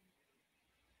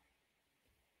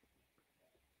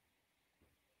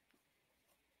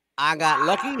 I Got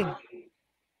Lucky.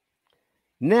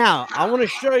 Now, I want to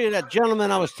show you that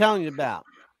gentleman I was telling you about.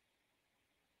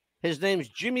 His name's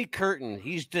Jimmy Curtin.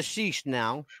 He's deceased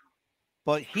now,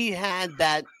 but he had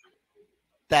the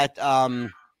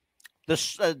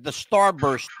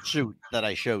Starburst suit that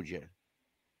I showed you.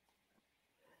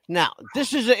 Now,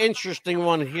 this is an interesting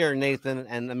one here, Nathan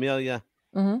and Amelia.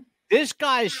 Mm-hmm. This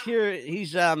guy's here.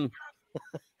 He's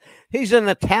he's an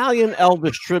Italian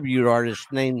Elvis tribute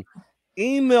artist named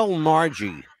Emil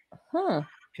Margi. Huh.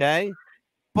 Okay,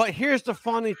 but here's the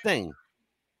funny thing: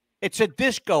 it's a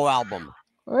disco album.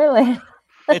 Really?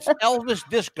 It's Elvis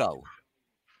disco.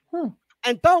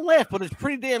 And don't laugh, but it's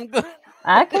pretty damn good.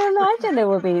 I can imagine it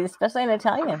would be, especially in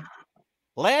Italian.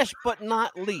 Last but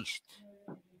not least,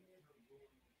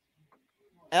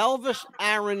 Elvis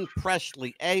Aaron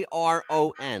Presley,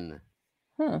 A-R-O-N.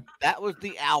 That was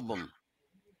the album.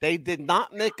 They did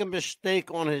not make a mistake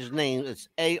on his name. It's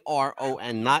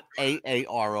A-R-O-N, not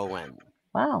A-A-R-O-N.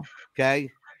 Wow.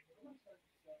 Okay?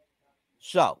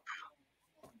 So,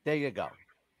 there you go.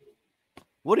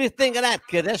 What do you think of that,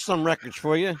 kid? That's some records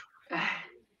for you.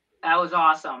 That was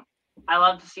awesome. I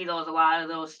love to see those. A lot of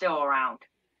those still around.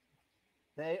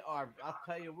 They are. I'll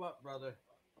tell you what, brother.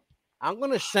 I'm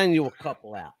going to send you a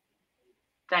couple out.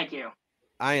 Thank you.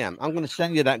 I am. I'm going to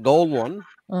send you that gold one.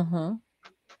 Mm-hmm.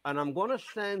 And I'm going to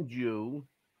send you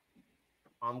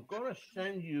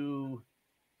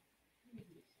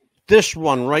this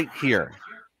one right here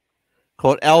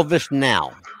called Elvis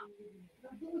Now.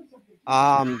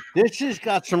 This has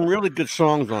got some really good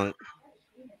songs on it.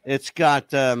 It's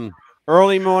got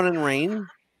Early Morning Rain,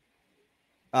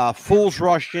 Fools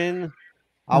Rush In,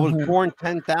 I Was Born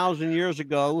 10,000 Years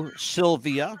Ago,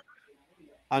 Sylvia,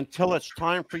 Until It's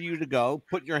Time for You to Go,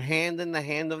 Put Your Hand in the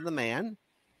Hand of the Man,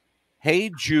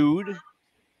 Hey Jude,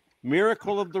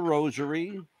 Miracle of the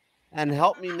Rosary, and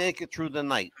Help Me Make It Through the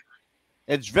Night.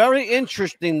 It's very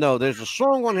interesting, though. There's a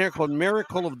song on here called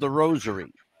Miracle of the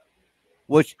Rosary,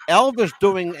 which Elvis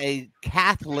doing a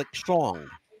Catholic song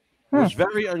was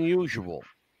very unusual.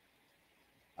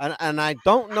 And I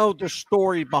don't know the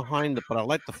story behind it, but I'd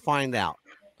like to find out.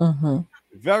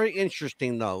 Very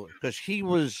interesting, though, because he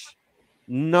was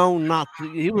known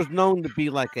to be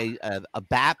like a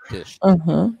Baptist.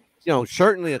 You know,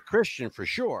 certainly a Christian for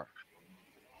sure.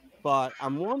 But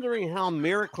I'm wondering how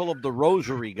Miracle of the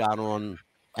Rosary got on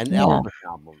an Elvis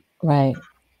album. Right.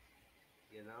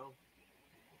 You know?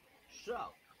 So,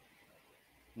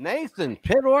 Nathan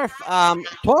Pittorf,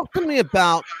 talk to me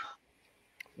about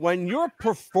when you're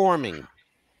performing.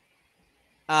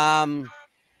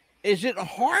 Is it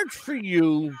hard for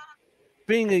you,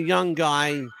 being a young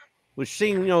guy, with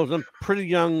seeing some pretty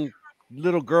young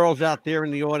little girls out there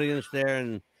in the audience there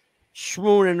and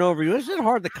swooning over you? Is it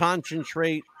hard to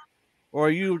concentrate, or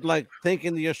are you like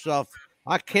thinking to yourself,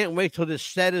 "I can't wait till this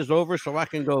set is over so I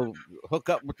can go hook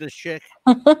up with this chick"?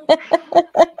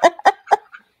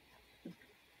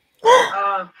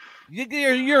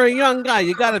 You're a young guy.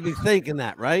 You got to be thinking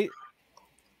that, right?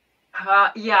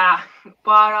 Yeah,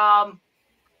 but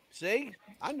see,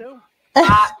 I knew.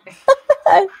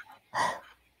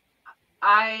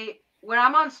 When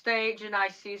I'm on stage and I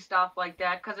see stuff like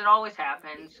that, because it always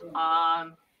happens,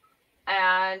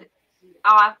 and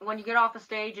when you get off the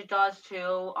stage, it does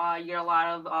too. You get a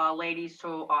lot of ladies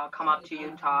to come up to you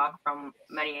and talk from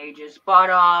many ages, but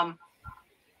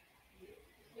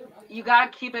you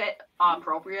gotta keep it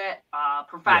appropriate,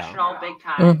 professional, big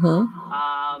time.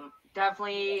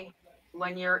 Definitely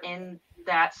when you're in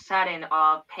that setting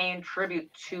of paying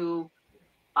tribute to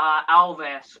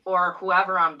Elvis or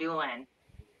whoever I'm doing,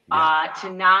 to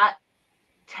not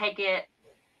take it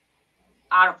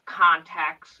out of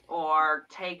context or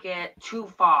take it too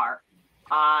far.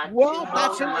 Well,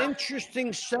 that's an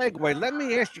interesting segue. Let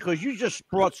me ask you, because you just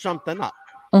brought something up.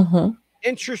 Mm-hmm.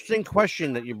 Interesting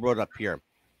question that you brought up here.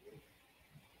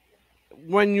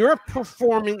 When you're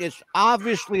performing, it's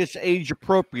age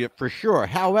appropriate for sure.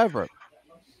 However,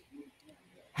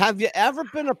 have you ever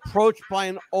been approached by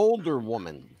an older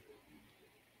woman?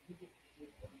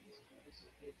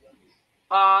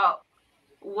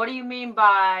 What do you mean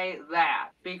by that?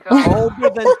 Because Older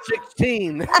than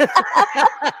 16.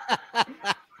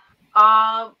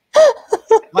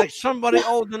 Like somebody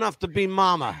old enough to be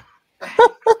mama.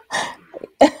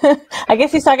 I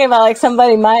guess he's talking about like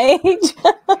somebody my age.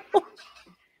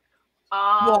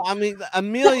 Well, I mean,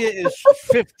 Amelia is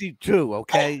 52,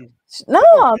 okay? No,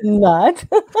 I'm not.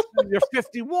 You're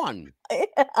 51. you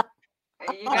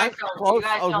guys don't, Close. you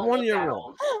guys I was don't 1 look year that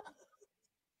old.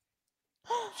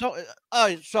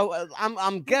 old. So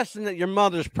I'm guessing that your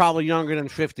mother's probably younger than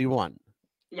 51.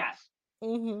 Yes.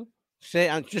 Mm-hmm. Say,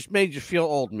 I just made you feel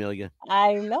old, Amelia.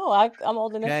 I know. I'm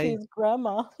old enough to be his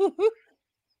grandma.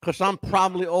 Because I'm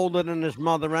probably older than his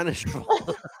mother and his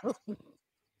father.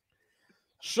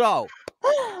 So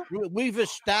we've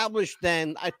established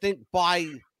then, I think by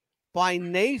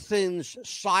Nathan's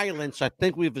silence, I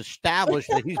think we've established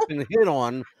that he's been hit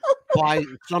on by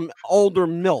some older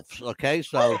MILFs. Okay,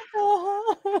 so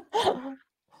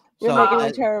you're making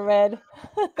me turn red.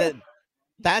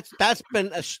 That's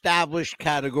been established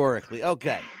categorically.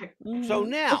 Okay, so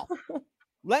now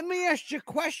let me ask you a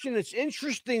question. It's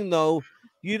interesting though.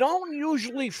 You don't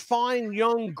usually find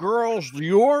young girls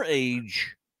your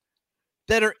age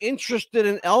that are interested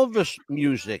in Elvis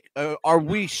music. Are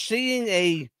we seeing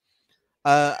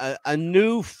a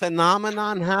new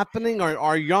phenomenon happening?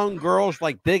 Are young girls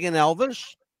like digging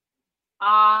Elvis?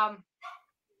 I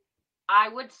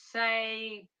would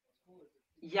say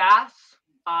yes.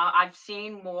 I've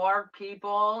seen more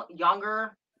people,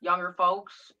 younger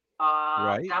folks,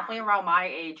 Right. definitely around my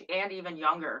age and even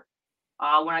younger.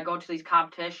 When I go to these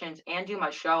competitions and do my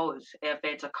shows, if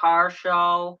it's a car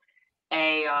show,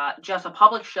 just a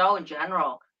public show in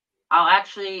general, I'll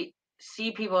actually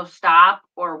see people stop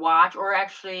or watch or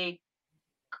actually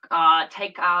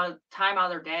take out time out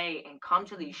of their day and come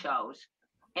to these shows.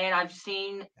 And I've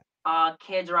seen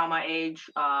kids around my age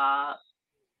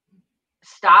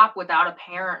stop without a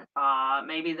parent.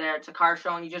 Maybe it's a car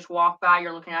show and you just walk by,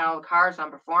 you're looking at all the cars I'm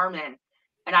performing.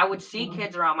 And I would see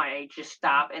kids around my age just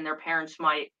stop, and their parents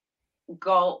might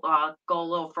go a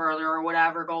little further or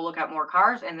whatever, go look at more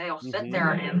cars, and they'll sit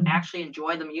there and actually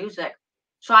enjoy the music.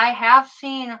 So I have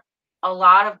seen a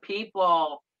lot of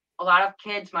people, a lot of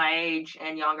kids my age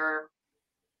and younger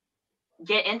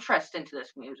get interest into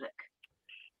this music.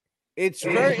 It's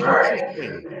very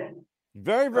interesting.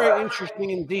 Very, very interesting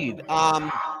indeed.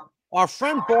 Our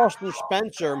friend Boston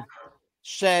Spencer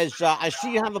says, I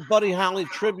see you have a Buddy Holly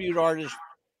tribute artist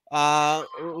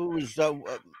who was,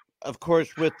 of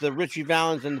course, with the Richie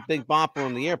Valens and the Big Bopper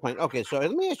on the airplane. Okay, so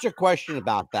let me ask you a question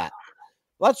about that.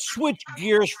 Let's switch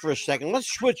gears for a second.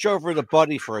 Let's switch over to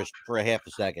Buddy for a half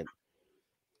a second.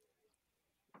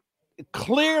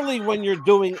 Clearly, when you're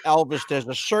doing Elvis, there's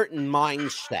a certain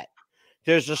mindset.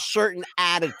 There's a certain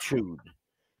attitude.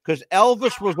 Because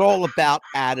Elvis was all about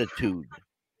attitude.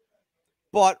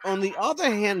 But on the other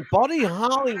hand, Buddy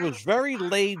Holly was very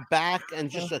laid back and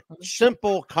just a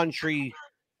simple country,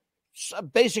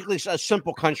 basically a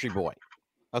simple country boy.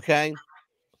 Okay.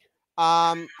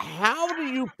 How do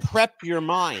you prep your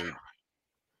mind?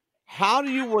 How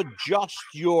do you adjust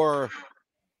your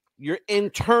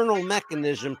internal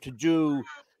mechanism to do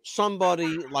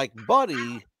somebody like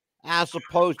Buddy as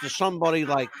opposed to somebody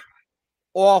like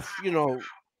off,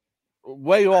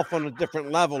 way off on a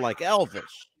different level like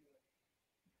Elvis?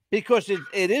 Because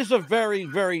it is a very,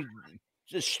 very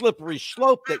slippery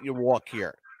slope that you walk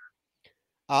here.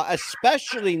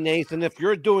 Especially, Nathan, if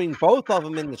you're doing both of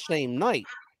them in the same night.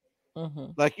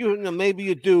 Like, maybe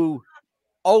you do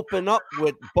open up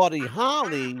with Buddy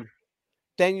Holly,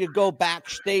 then you go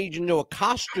backstage and do a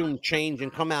costume change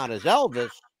and come out as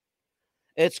Elvis.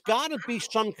 It's got to be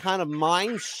some kind of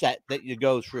mindset that you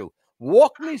go through.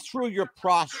 Walk me through your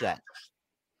process.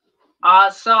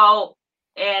 So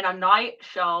in a night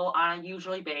show on a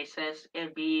usually basis,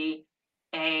 it'd be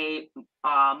a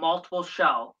multiple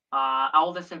show,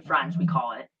 Elvis and Friends, we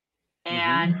call it.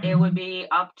 And it would be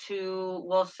up to,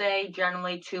 we'll say,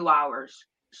 generally 2 hours.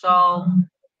 So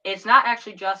it's not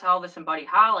actually just Elvis and Buddy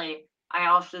Holly. I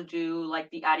also do like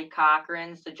the Eddie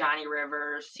Cochrans, the Johnny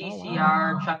Rivers,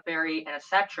 CCR, Chuck Berry, and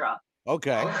etc.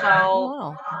 Okay.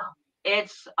 So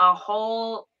it's a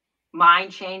whole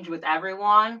mind change with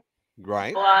everyone.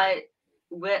 Right. But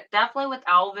definitely with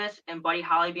Elvis and Buddy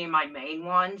Holly being my main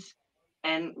ones,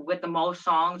 and with the most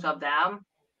songs of them,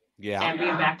 and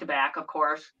being back to back, of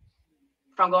course.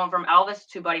 from going from Elvis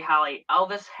to Buddy Holly.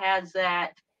 Elvis has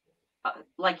that,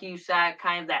 like you said,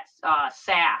 kind of that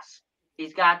sass.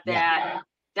 He's got that,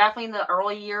 definitely in the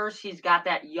early years, he's got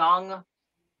that young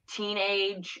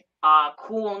teenage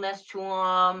coolness to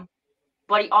him.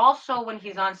 But he also, when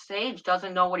he's on stage,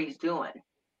 doesn't know what he's doing.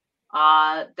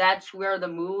 That's where the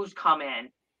moves come in.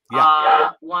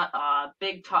 One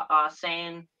big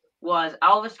saying was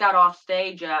Elvis got off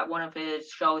stage at one of his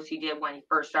shows he did when he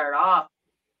first started off,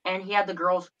 and he had the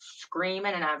girls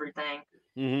screaming and everything.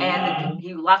 Mm-hmm. And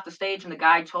he left the stage, and the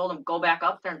guy told him, "Go back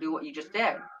up there and do what you just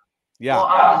did." Yeah.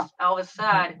 Well, Elvis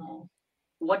said,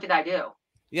 "What did I do?"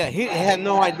 Yeah, he had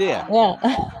no idea.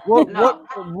 Yeah.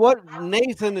 What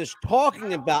Nathan is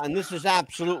talking about, and this is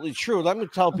absolutely true. Let me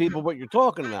tell people what you're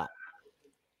talking about.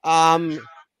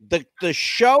 The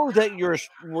show that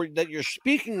you're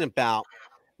speaking about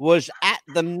was at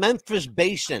the Memphis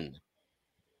Basin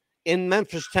in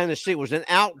Memphis, Tennessee. It was an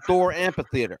outdoor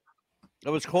amphitheater.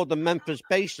 It was called the Memphis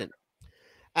Basin.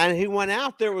 And he went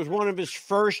out there. It was one of his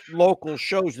first local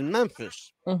shows in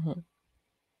Memphis. Mm-hmm.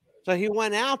 So he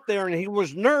went out there and he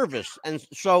was nervous. And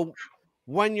so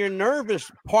when you're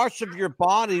nervous, parts of your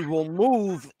body will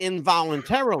move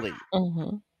involuntarily.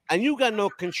 Mm-hmm. And you got no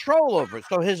control over it.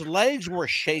 So his legs were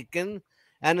shaking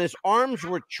and his arms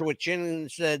were twitching,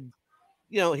 and said,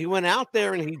 he went out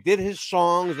there and he did his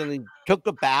songs and he took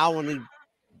a bow, and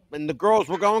the girls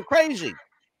were going crazy.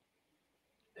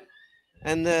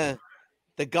 And the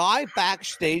guy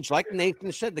backstage, like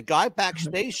Nathan said, the guy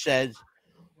backstage said,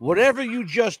 "Whatever you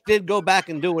just did, go back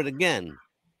and do it again."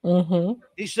 Mm-hmm.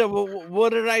 He said, "Well, what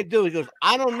did I do?" He goes,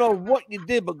 "I don't know what you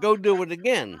did, but go do it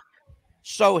again."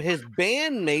 So his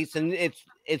bandmates, and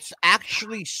it's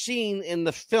actually seen in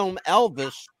the film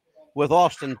Elvis with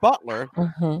Austin Butler.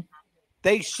 Mm-hmm.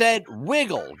 They said,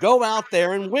 "Wiggle, go out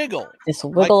there and wiggle." Just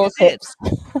wiggle his hips.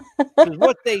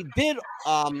 What they did,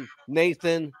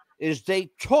 Nathan, is they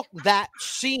took that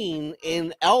scene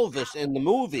in Elvis in the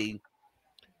movie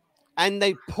and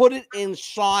they put it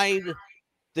inside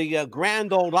the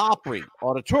Grand Ole Opry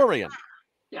Auditorium.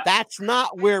 Yeah. That's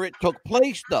not where it took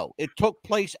place, though. It took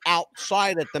place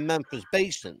outside at the Memphis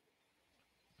Basin,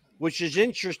 which is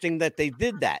interesting that they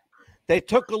did that. They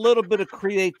took a little bit of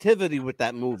creativity with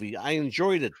that movie. I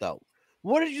enjoyed it, though.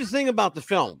 What did you think about the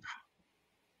film?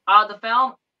 The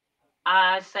film,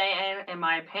 I say, in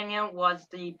my opinion, was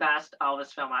the best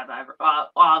Elvis film I've ever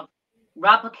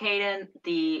replicating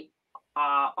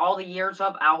all the years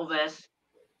of Elvis.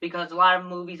 Because a lot of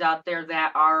movies out there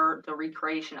that are the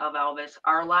recreation of Elvis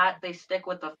they stick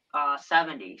with the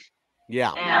 70s.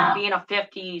 Yeah. And being a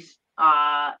 50s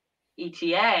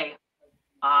ETA,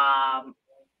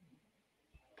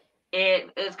 it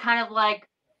is kind of like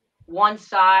one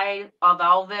side of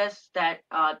Elvis that,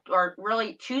 or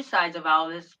really two sides of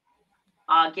Elvis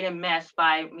getting missed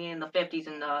by me in the 50s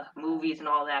and the movies and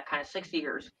all that kind of 60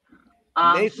 years.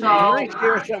 Nathan, can I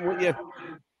share something with you?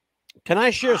 Can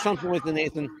I share something with you,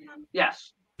 Nathan?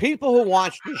 Yes. People who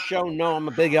watch this show know I'm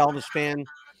a big Elvis fan,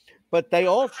 but they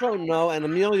also know, and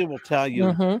Amelia will tell you,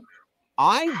 mm-hmm.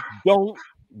 I don't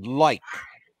like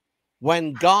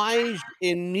when guys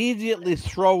immediately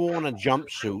throw on a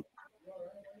jumpsuit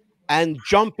and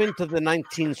jump into the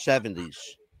 1970s.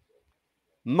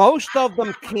 Most of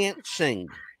them can't sing.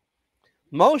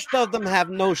 Most of them have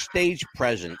no stage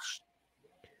presence.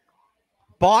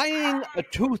 Buying a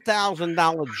 $2,000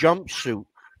 jumpsuit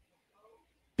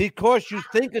because you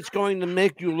think it's going to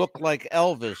make you look like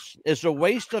Elvis is a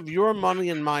waste of your money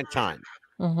and my time.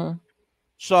 Mm-hmm.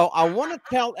 So I want to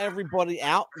tell everybody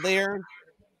out there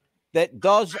that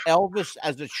does Elvis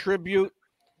as a tribute,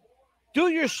 do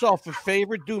yourself a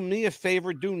favor, do me a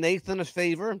favor, do Nathan a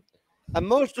favor, and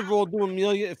most of all, do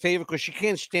Amelia a favor because she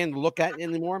can't stand to look at it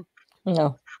anymore.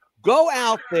 No. Go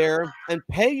out there and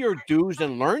pay your dues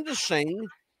and learn to sing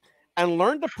and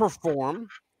learn to perform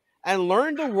and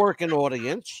learn to work an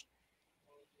audience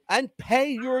and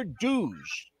pay your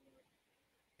dues.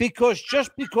 Because just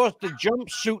because the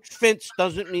jumpsuit fits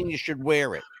doesn't mean you should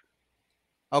wear it.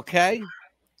 Okay?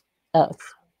 Oh.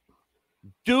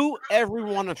 Do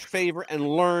everyone a favor and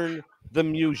learn the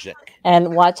music.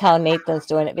 And watch how Nathan's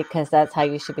doing it because that's how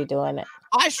you should be doing it.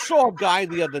 I saw a guy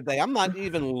the other day. I'm not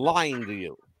even lying to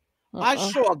you. I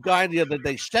saw a guy the other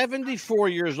day, 74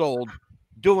 years old,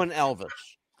 doing Elvis.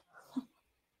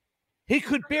 He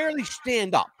could barely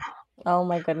stand up. Oh,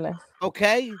 my goodness.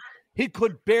 Okay? He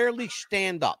could barely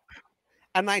stand up.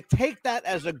 And I take that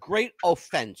as a great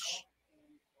offense.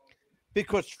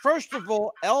 Because, first of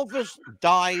all, Elvis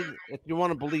died, if you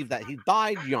want to believe that, he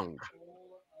died young.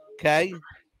 Okay?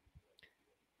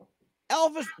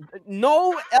 Elvis,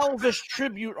 no Elvis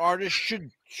tribute artist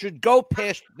should go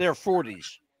past their 40s.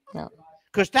 No.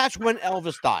 Because that's when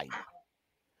Elvis died.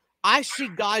 I see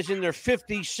guys in their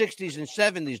 50s, 60s, and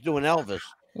 70s doing Elvis.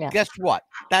 Yeah. Guess what?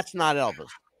 That's not Elvis.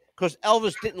 Because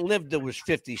Elvis didn't live to his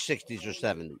 50s, 60s, or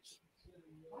 70s.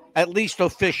 At least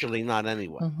officially, not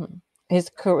anyway. His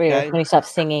career, Okay. when he stopped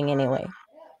singing anyway.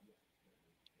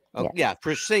 Yeah,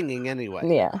 for singing anyway.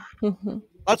 Yeah.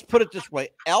 Let's put it this way.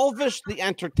 Elvis, the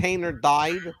entertainer,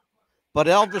 died, but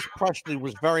Elvis Presley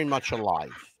was very much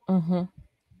alive.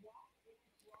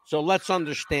 So let's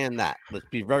understand that. Let's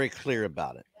be very clear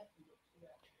about it.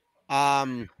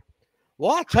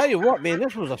 Well, I'll tell you what, man,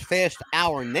 this was a fast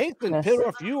hour. Nathan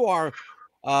Pittorf, you are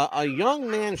a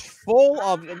young man full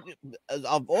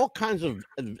of all kinds of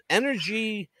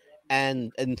energy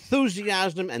and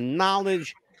enthusiasm and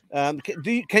knowledge.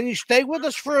 Can you stay with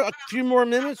us for a few more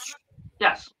minutes?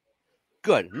 Yes.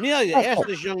 Good. Amelia, ask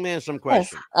this young man some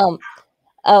questions.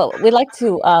 Yes. We'd like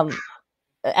to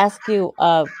ask you,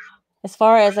 as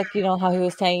far as like, you know, how he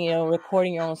was saying, you know,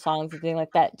 recording your own songs and things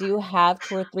like that. Do you have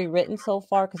 2 or 3 written so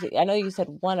far? Because I know you said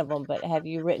one of them, but have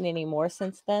you written any more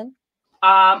since then?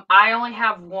 I only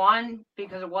have one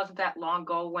because it wasn't that long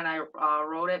ago when I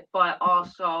wrote it, but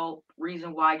also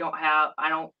reason why I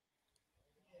don't,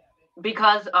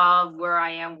 because of where I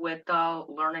am with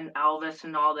learning Elvis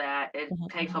and all that, it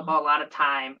takes up a lot of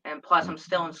time, and plus I'm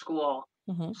still in school,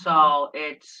 so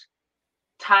it's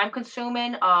time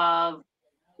consuming of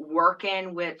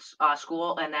working with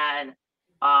school and then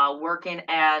working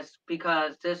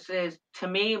because this is, to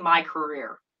me, my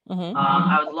career.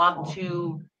 I would love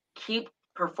to keep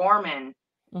performing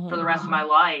for the rest of my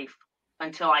life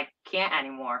until I can't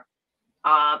anymore,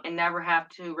 and never have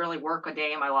to really work a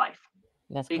day in my life.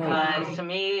 That's because great. To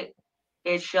me,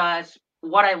 it's just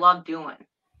what I love doing.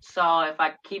 So if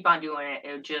I keep on doing it,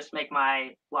 it would just make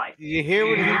my life. Did you hear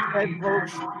what he said,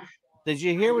 folks? Did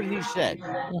you hear what he said?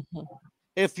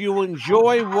 If you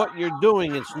enjoy what you're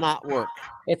doing, it's not work.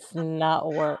 It's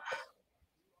not work.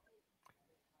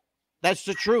 That's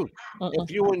the truth.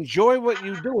 If you enjoy what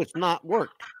you do, it's not work.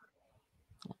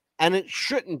 And it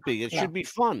shouldn't be. It should be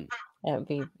fun. It would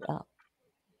be.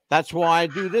 That's why I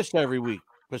do this every week,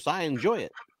 because I enjoy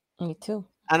it. Me too.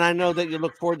 And I know that you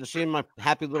look forward to seeing my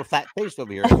happy little fat face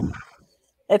over here.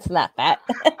 It's not fat.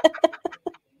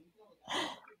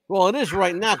 Well, it is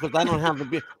right now because I don't have the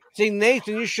beard. See,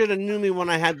 Nathan, you should have knew me when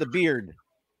I had the beard.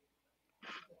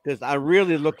 Because I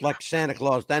really looked like Santa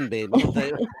Claus then, baby.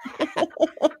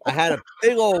 I had a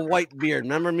big old white beard.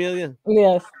 Remember, Amelia?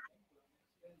 Yes.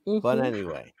 But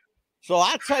anyway. So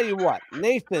I'll tell you what,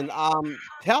 Nathan,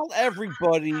 tell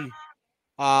everybody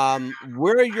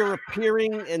where you're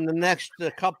appearing in the next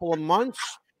couple of months.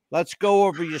 Let's go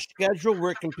over your schedule.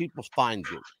 Where can people find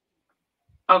you?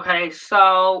 Okay,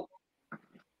 so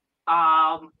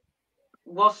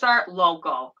we'll start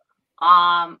local.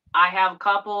 I have a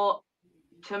couple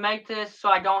to make this so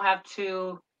I don't have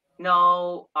to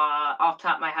know off the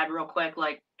top of my head real quick,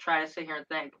 like try to sit here and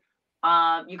think.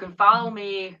 You can follow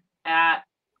me at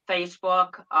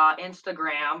Facebook,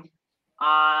 Instagram.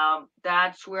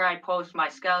 That's where I post my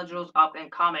schedules up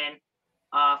and coming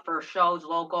for shows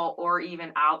local or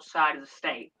even outside of the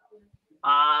state.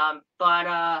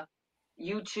 But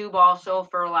YouTube also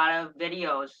for a lot of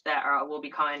videos that will be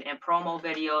coming, and promo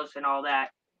videos and all that,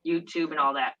 YouTube and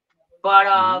all that.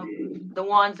 But the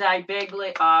ones that I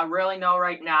bigly really know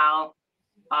right now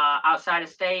outside of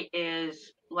state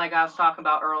is, like I was talking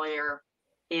about earlier,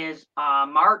 is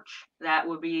March. That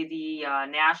would be the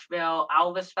Nashville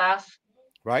Elvis Fest.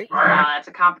 Right. It's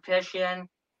a competition.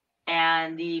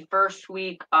 And the first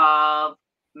week of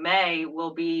May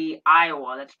will be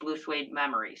Iowa. That's Blue Suede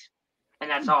Memories. And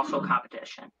that's also a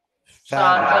competition.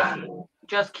 So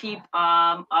just keep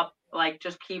up, like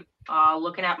just keep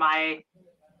looking at my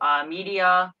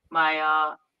media,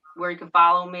 my where you can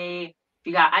follow me. If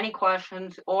you got any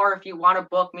questions or if you want to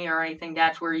book me or anything,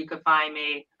 that's where you can find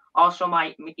me. Also,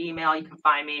 my email you can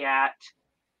find me at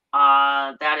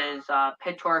that is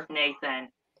PittorfNathan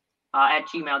at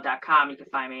gmail.com. You can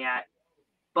find me at.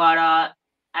 But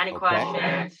any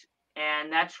questions,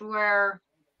 and that's where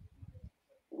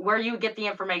you get the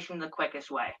information the quickest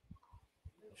way.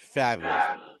 Fabulous.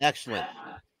 Excellent.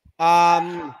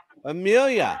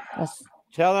 Amelia,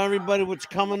 tell everybody what's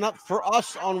coming up for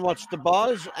us on What's the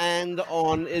Buzz and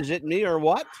on Is It Me or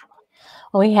What?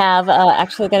 We have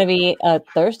actually going to be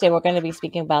Thursday. We're going to be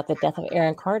speaking about the death of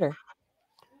Aaron Carter.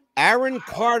 Aaron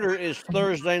Carter is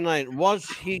Thursday night. Was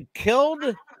he killed?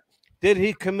 Did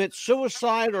he commit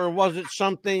suicide, or was it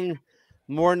something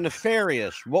more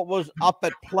nefarious? What was up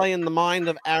at play in the mind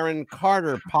of Aaron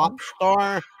Carter, pop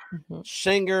star,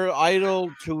 singer,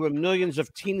 idol to millions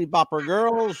of teeny bopper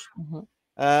girls.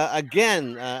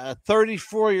 Again, a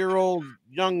 34-year-old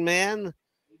young man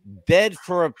dead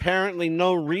for apparently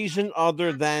no reason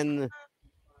other than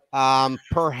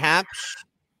perhaps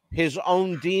his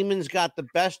own demons got the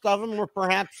best of him, or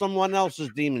perhaps someone else's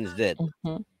demons did.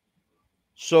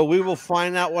 So we will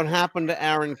find out what happened to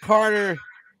Aaron Carter.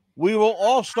 We will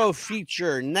also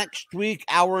feature next week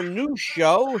our new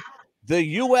show,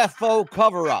 the UFO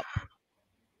cover-up.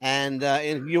 And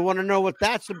if you want to know what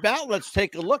that's about, let's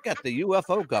take a look at the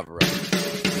UFO cover-up.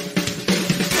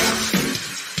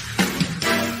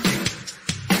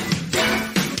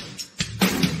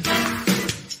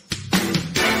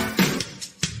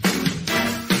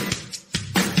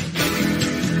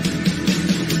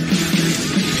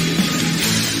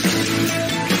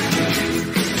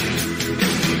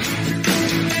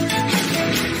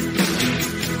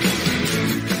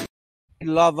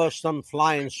 Love us some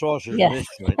flying saucers in this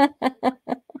joint.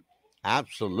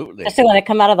 Absolutely. Especially when they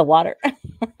come out of the water.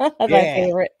 That's my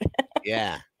favorite.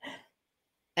 Yeah.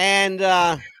 And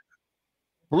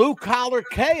Blue Collar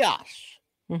Chaos.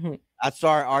 That's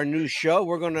our new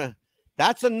show.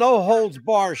 That's a no holds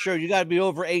bar show. You got to be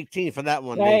over 18 for that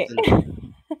one, right?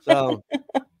 Nathan. So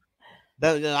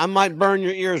I might burn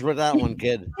your ears with that one,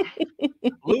 kid.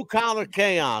 Blue Collar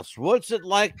Chaos. What's it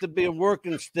like to be a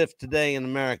working stiff today in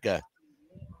America?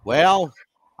 Well,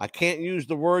 I can't use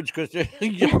the words because they're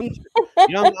young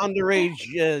underage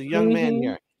young man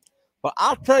here. But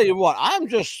I'll tell you what, I'm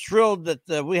just thrilled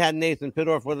that we had Nathan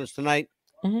Pittorf with us tonight.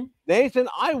 Nathan,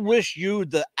 I wish you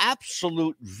the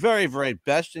absolute very, very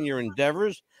best in your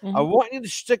endeavors. I want you to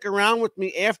stick around with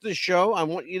me after the show. I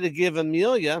want you to give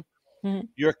Amelia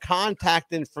your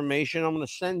contact information. I'm going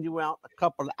to send you out a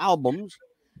couple of albums,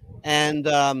 and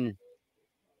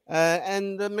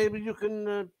maybe you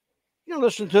can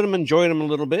listen to them, enjoy them a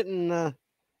little bit, and well,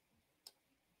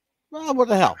 what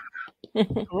the hell?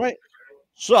 All right.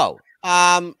 So,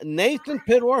 Nathan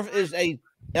Pittorf is a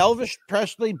Elvis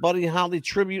Presley, Buddy Holly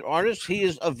tribute artist. He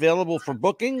is available for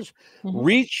bookings.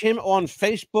 Reach him on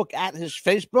Facebook at his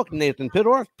Facebook, Nathan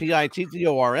Pittorf,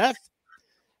 Pittorf.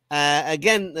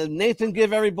 Again, Nathan,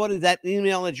 give everybody that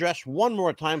email address one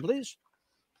more time, please.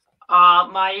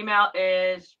 My email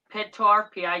is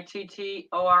Pittorf,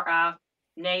 Pittorf,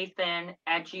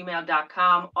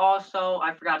 Nathan@gmail.com. Also,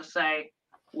 I forgot to say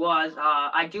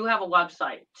I do have a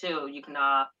website too. You can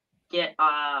get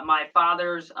my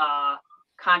father's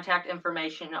contact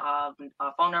information,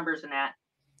 phone numbers and that,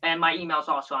 and my email's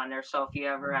also on there. So if you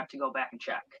ever have to go back and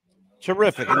check.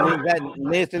 Terrific. And that's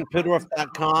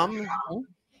NathanPittorf.com.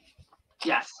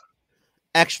 Yes.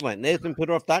 Excellent.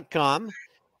 NathanPittorf.com.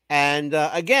 And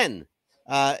again,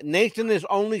 Nathan is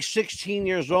only 16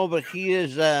 years old, but he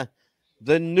is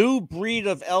the new breed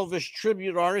of Elvis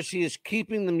tribute artist. He is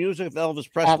keeping the music of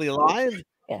Elvis Presley alive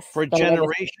for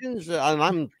generations.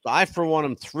 And I, for one,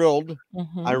 am thrilled.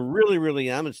 I really, really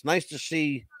am. It's nice to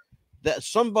see that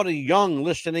somebody young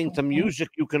listening to music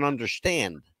you can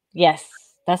understand. Yes.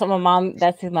 That's what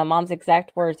that's my mom's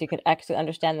exact words. You could actually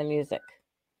understand the music.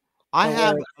 I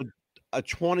have a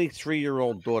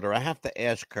 23-year-old daughter. I have to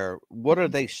ask her, what are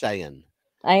they saying?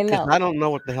 I know. I don't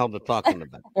know what the hell they're talking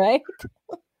about. Right?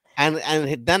 And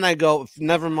then I go,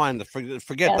 never mind.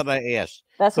 Forget that I asked.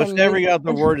 Because every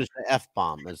other word is the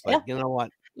F-bomb. It's like, you know what?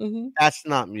 That's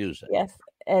not music. Yes.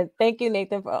 And thank you,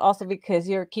 Nathan, for also because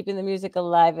you're keeping the music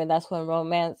alive. And that's when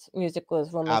romance music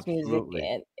was romance music.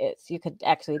 And you could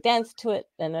actually dance to it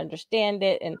and understand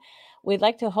it. And we'd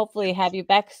like to hopefully have you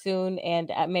back soon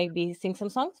and maybe sing some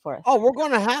songs for us. Oh, we're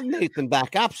going to have Nathan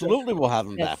back. Absolutely. We'll have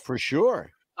him back for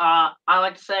sure. I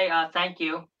like to say thank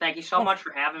you. Thank you so much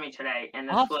for having me today. And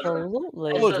this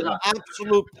was an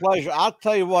absolute pleasure. I'll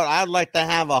tell you what, I'd like to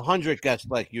have 100 guests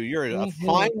like you. You're a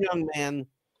fine young man.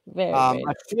 Very, I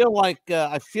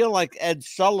feel like Ed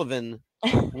Sullivan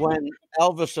when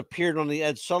Elvis appeared on the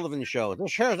Ed Sullivan show.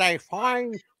 This here's a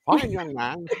fine young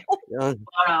man.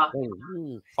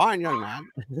 Fine young man.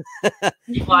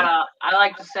 But I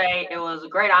like to say it was a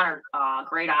great honor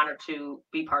to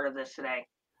be part of this today.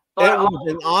 It was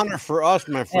an honor for us,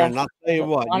 my friend. I'll tell you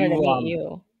what. Honor to meet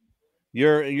you.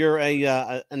 You're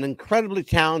an incredibly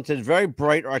talented, very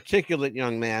bright, articulate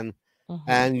young man,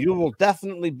 and you will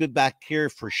definitely be back here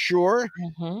for sure.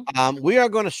 We are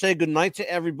going to say goodnight to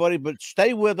everybody, but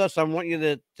stay with us. I want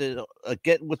you to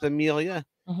get with Amelia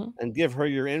and give her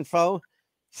your info.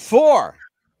 For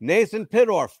Nathan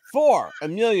Pittorf, for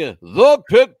Amelia, the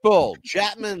Pitbull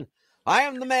Chapman, I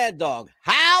am the Mad Dog.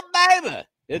 How, baby?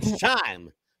 It's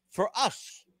time for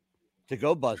us to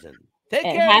go buzzing. Take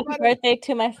And care, happy everybody. birthday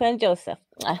to my son Joseph.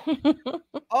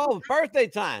 Oh, birthday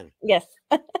time. Yes.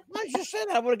 Why did you say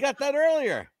that? I would have got that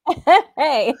earlier.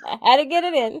 Hey, I had to get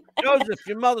it in. Joseph,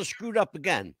 your mother screwed up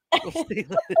again. We'll see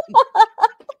you.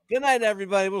 Good night,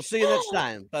 everybody. We'll see you next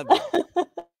time. Bye-bye.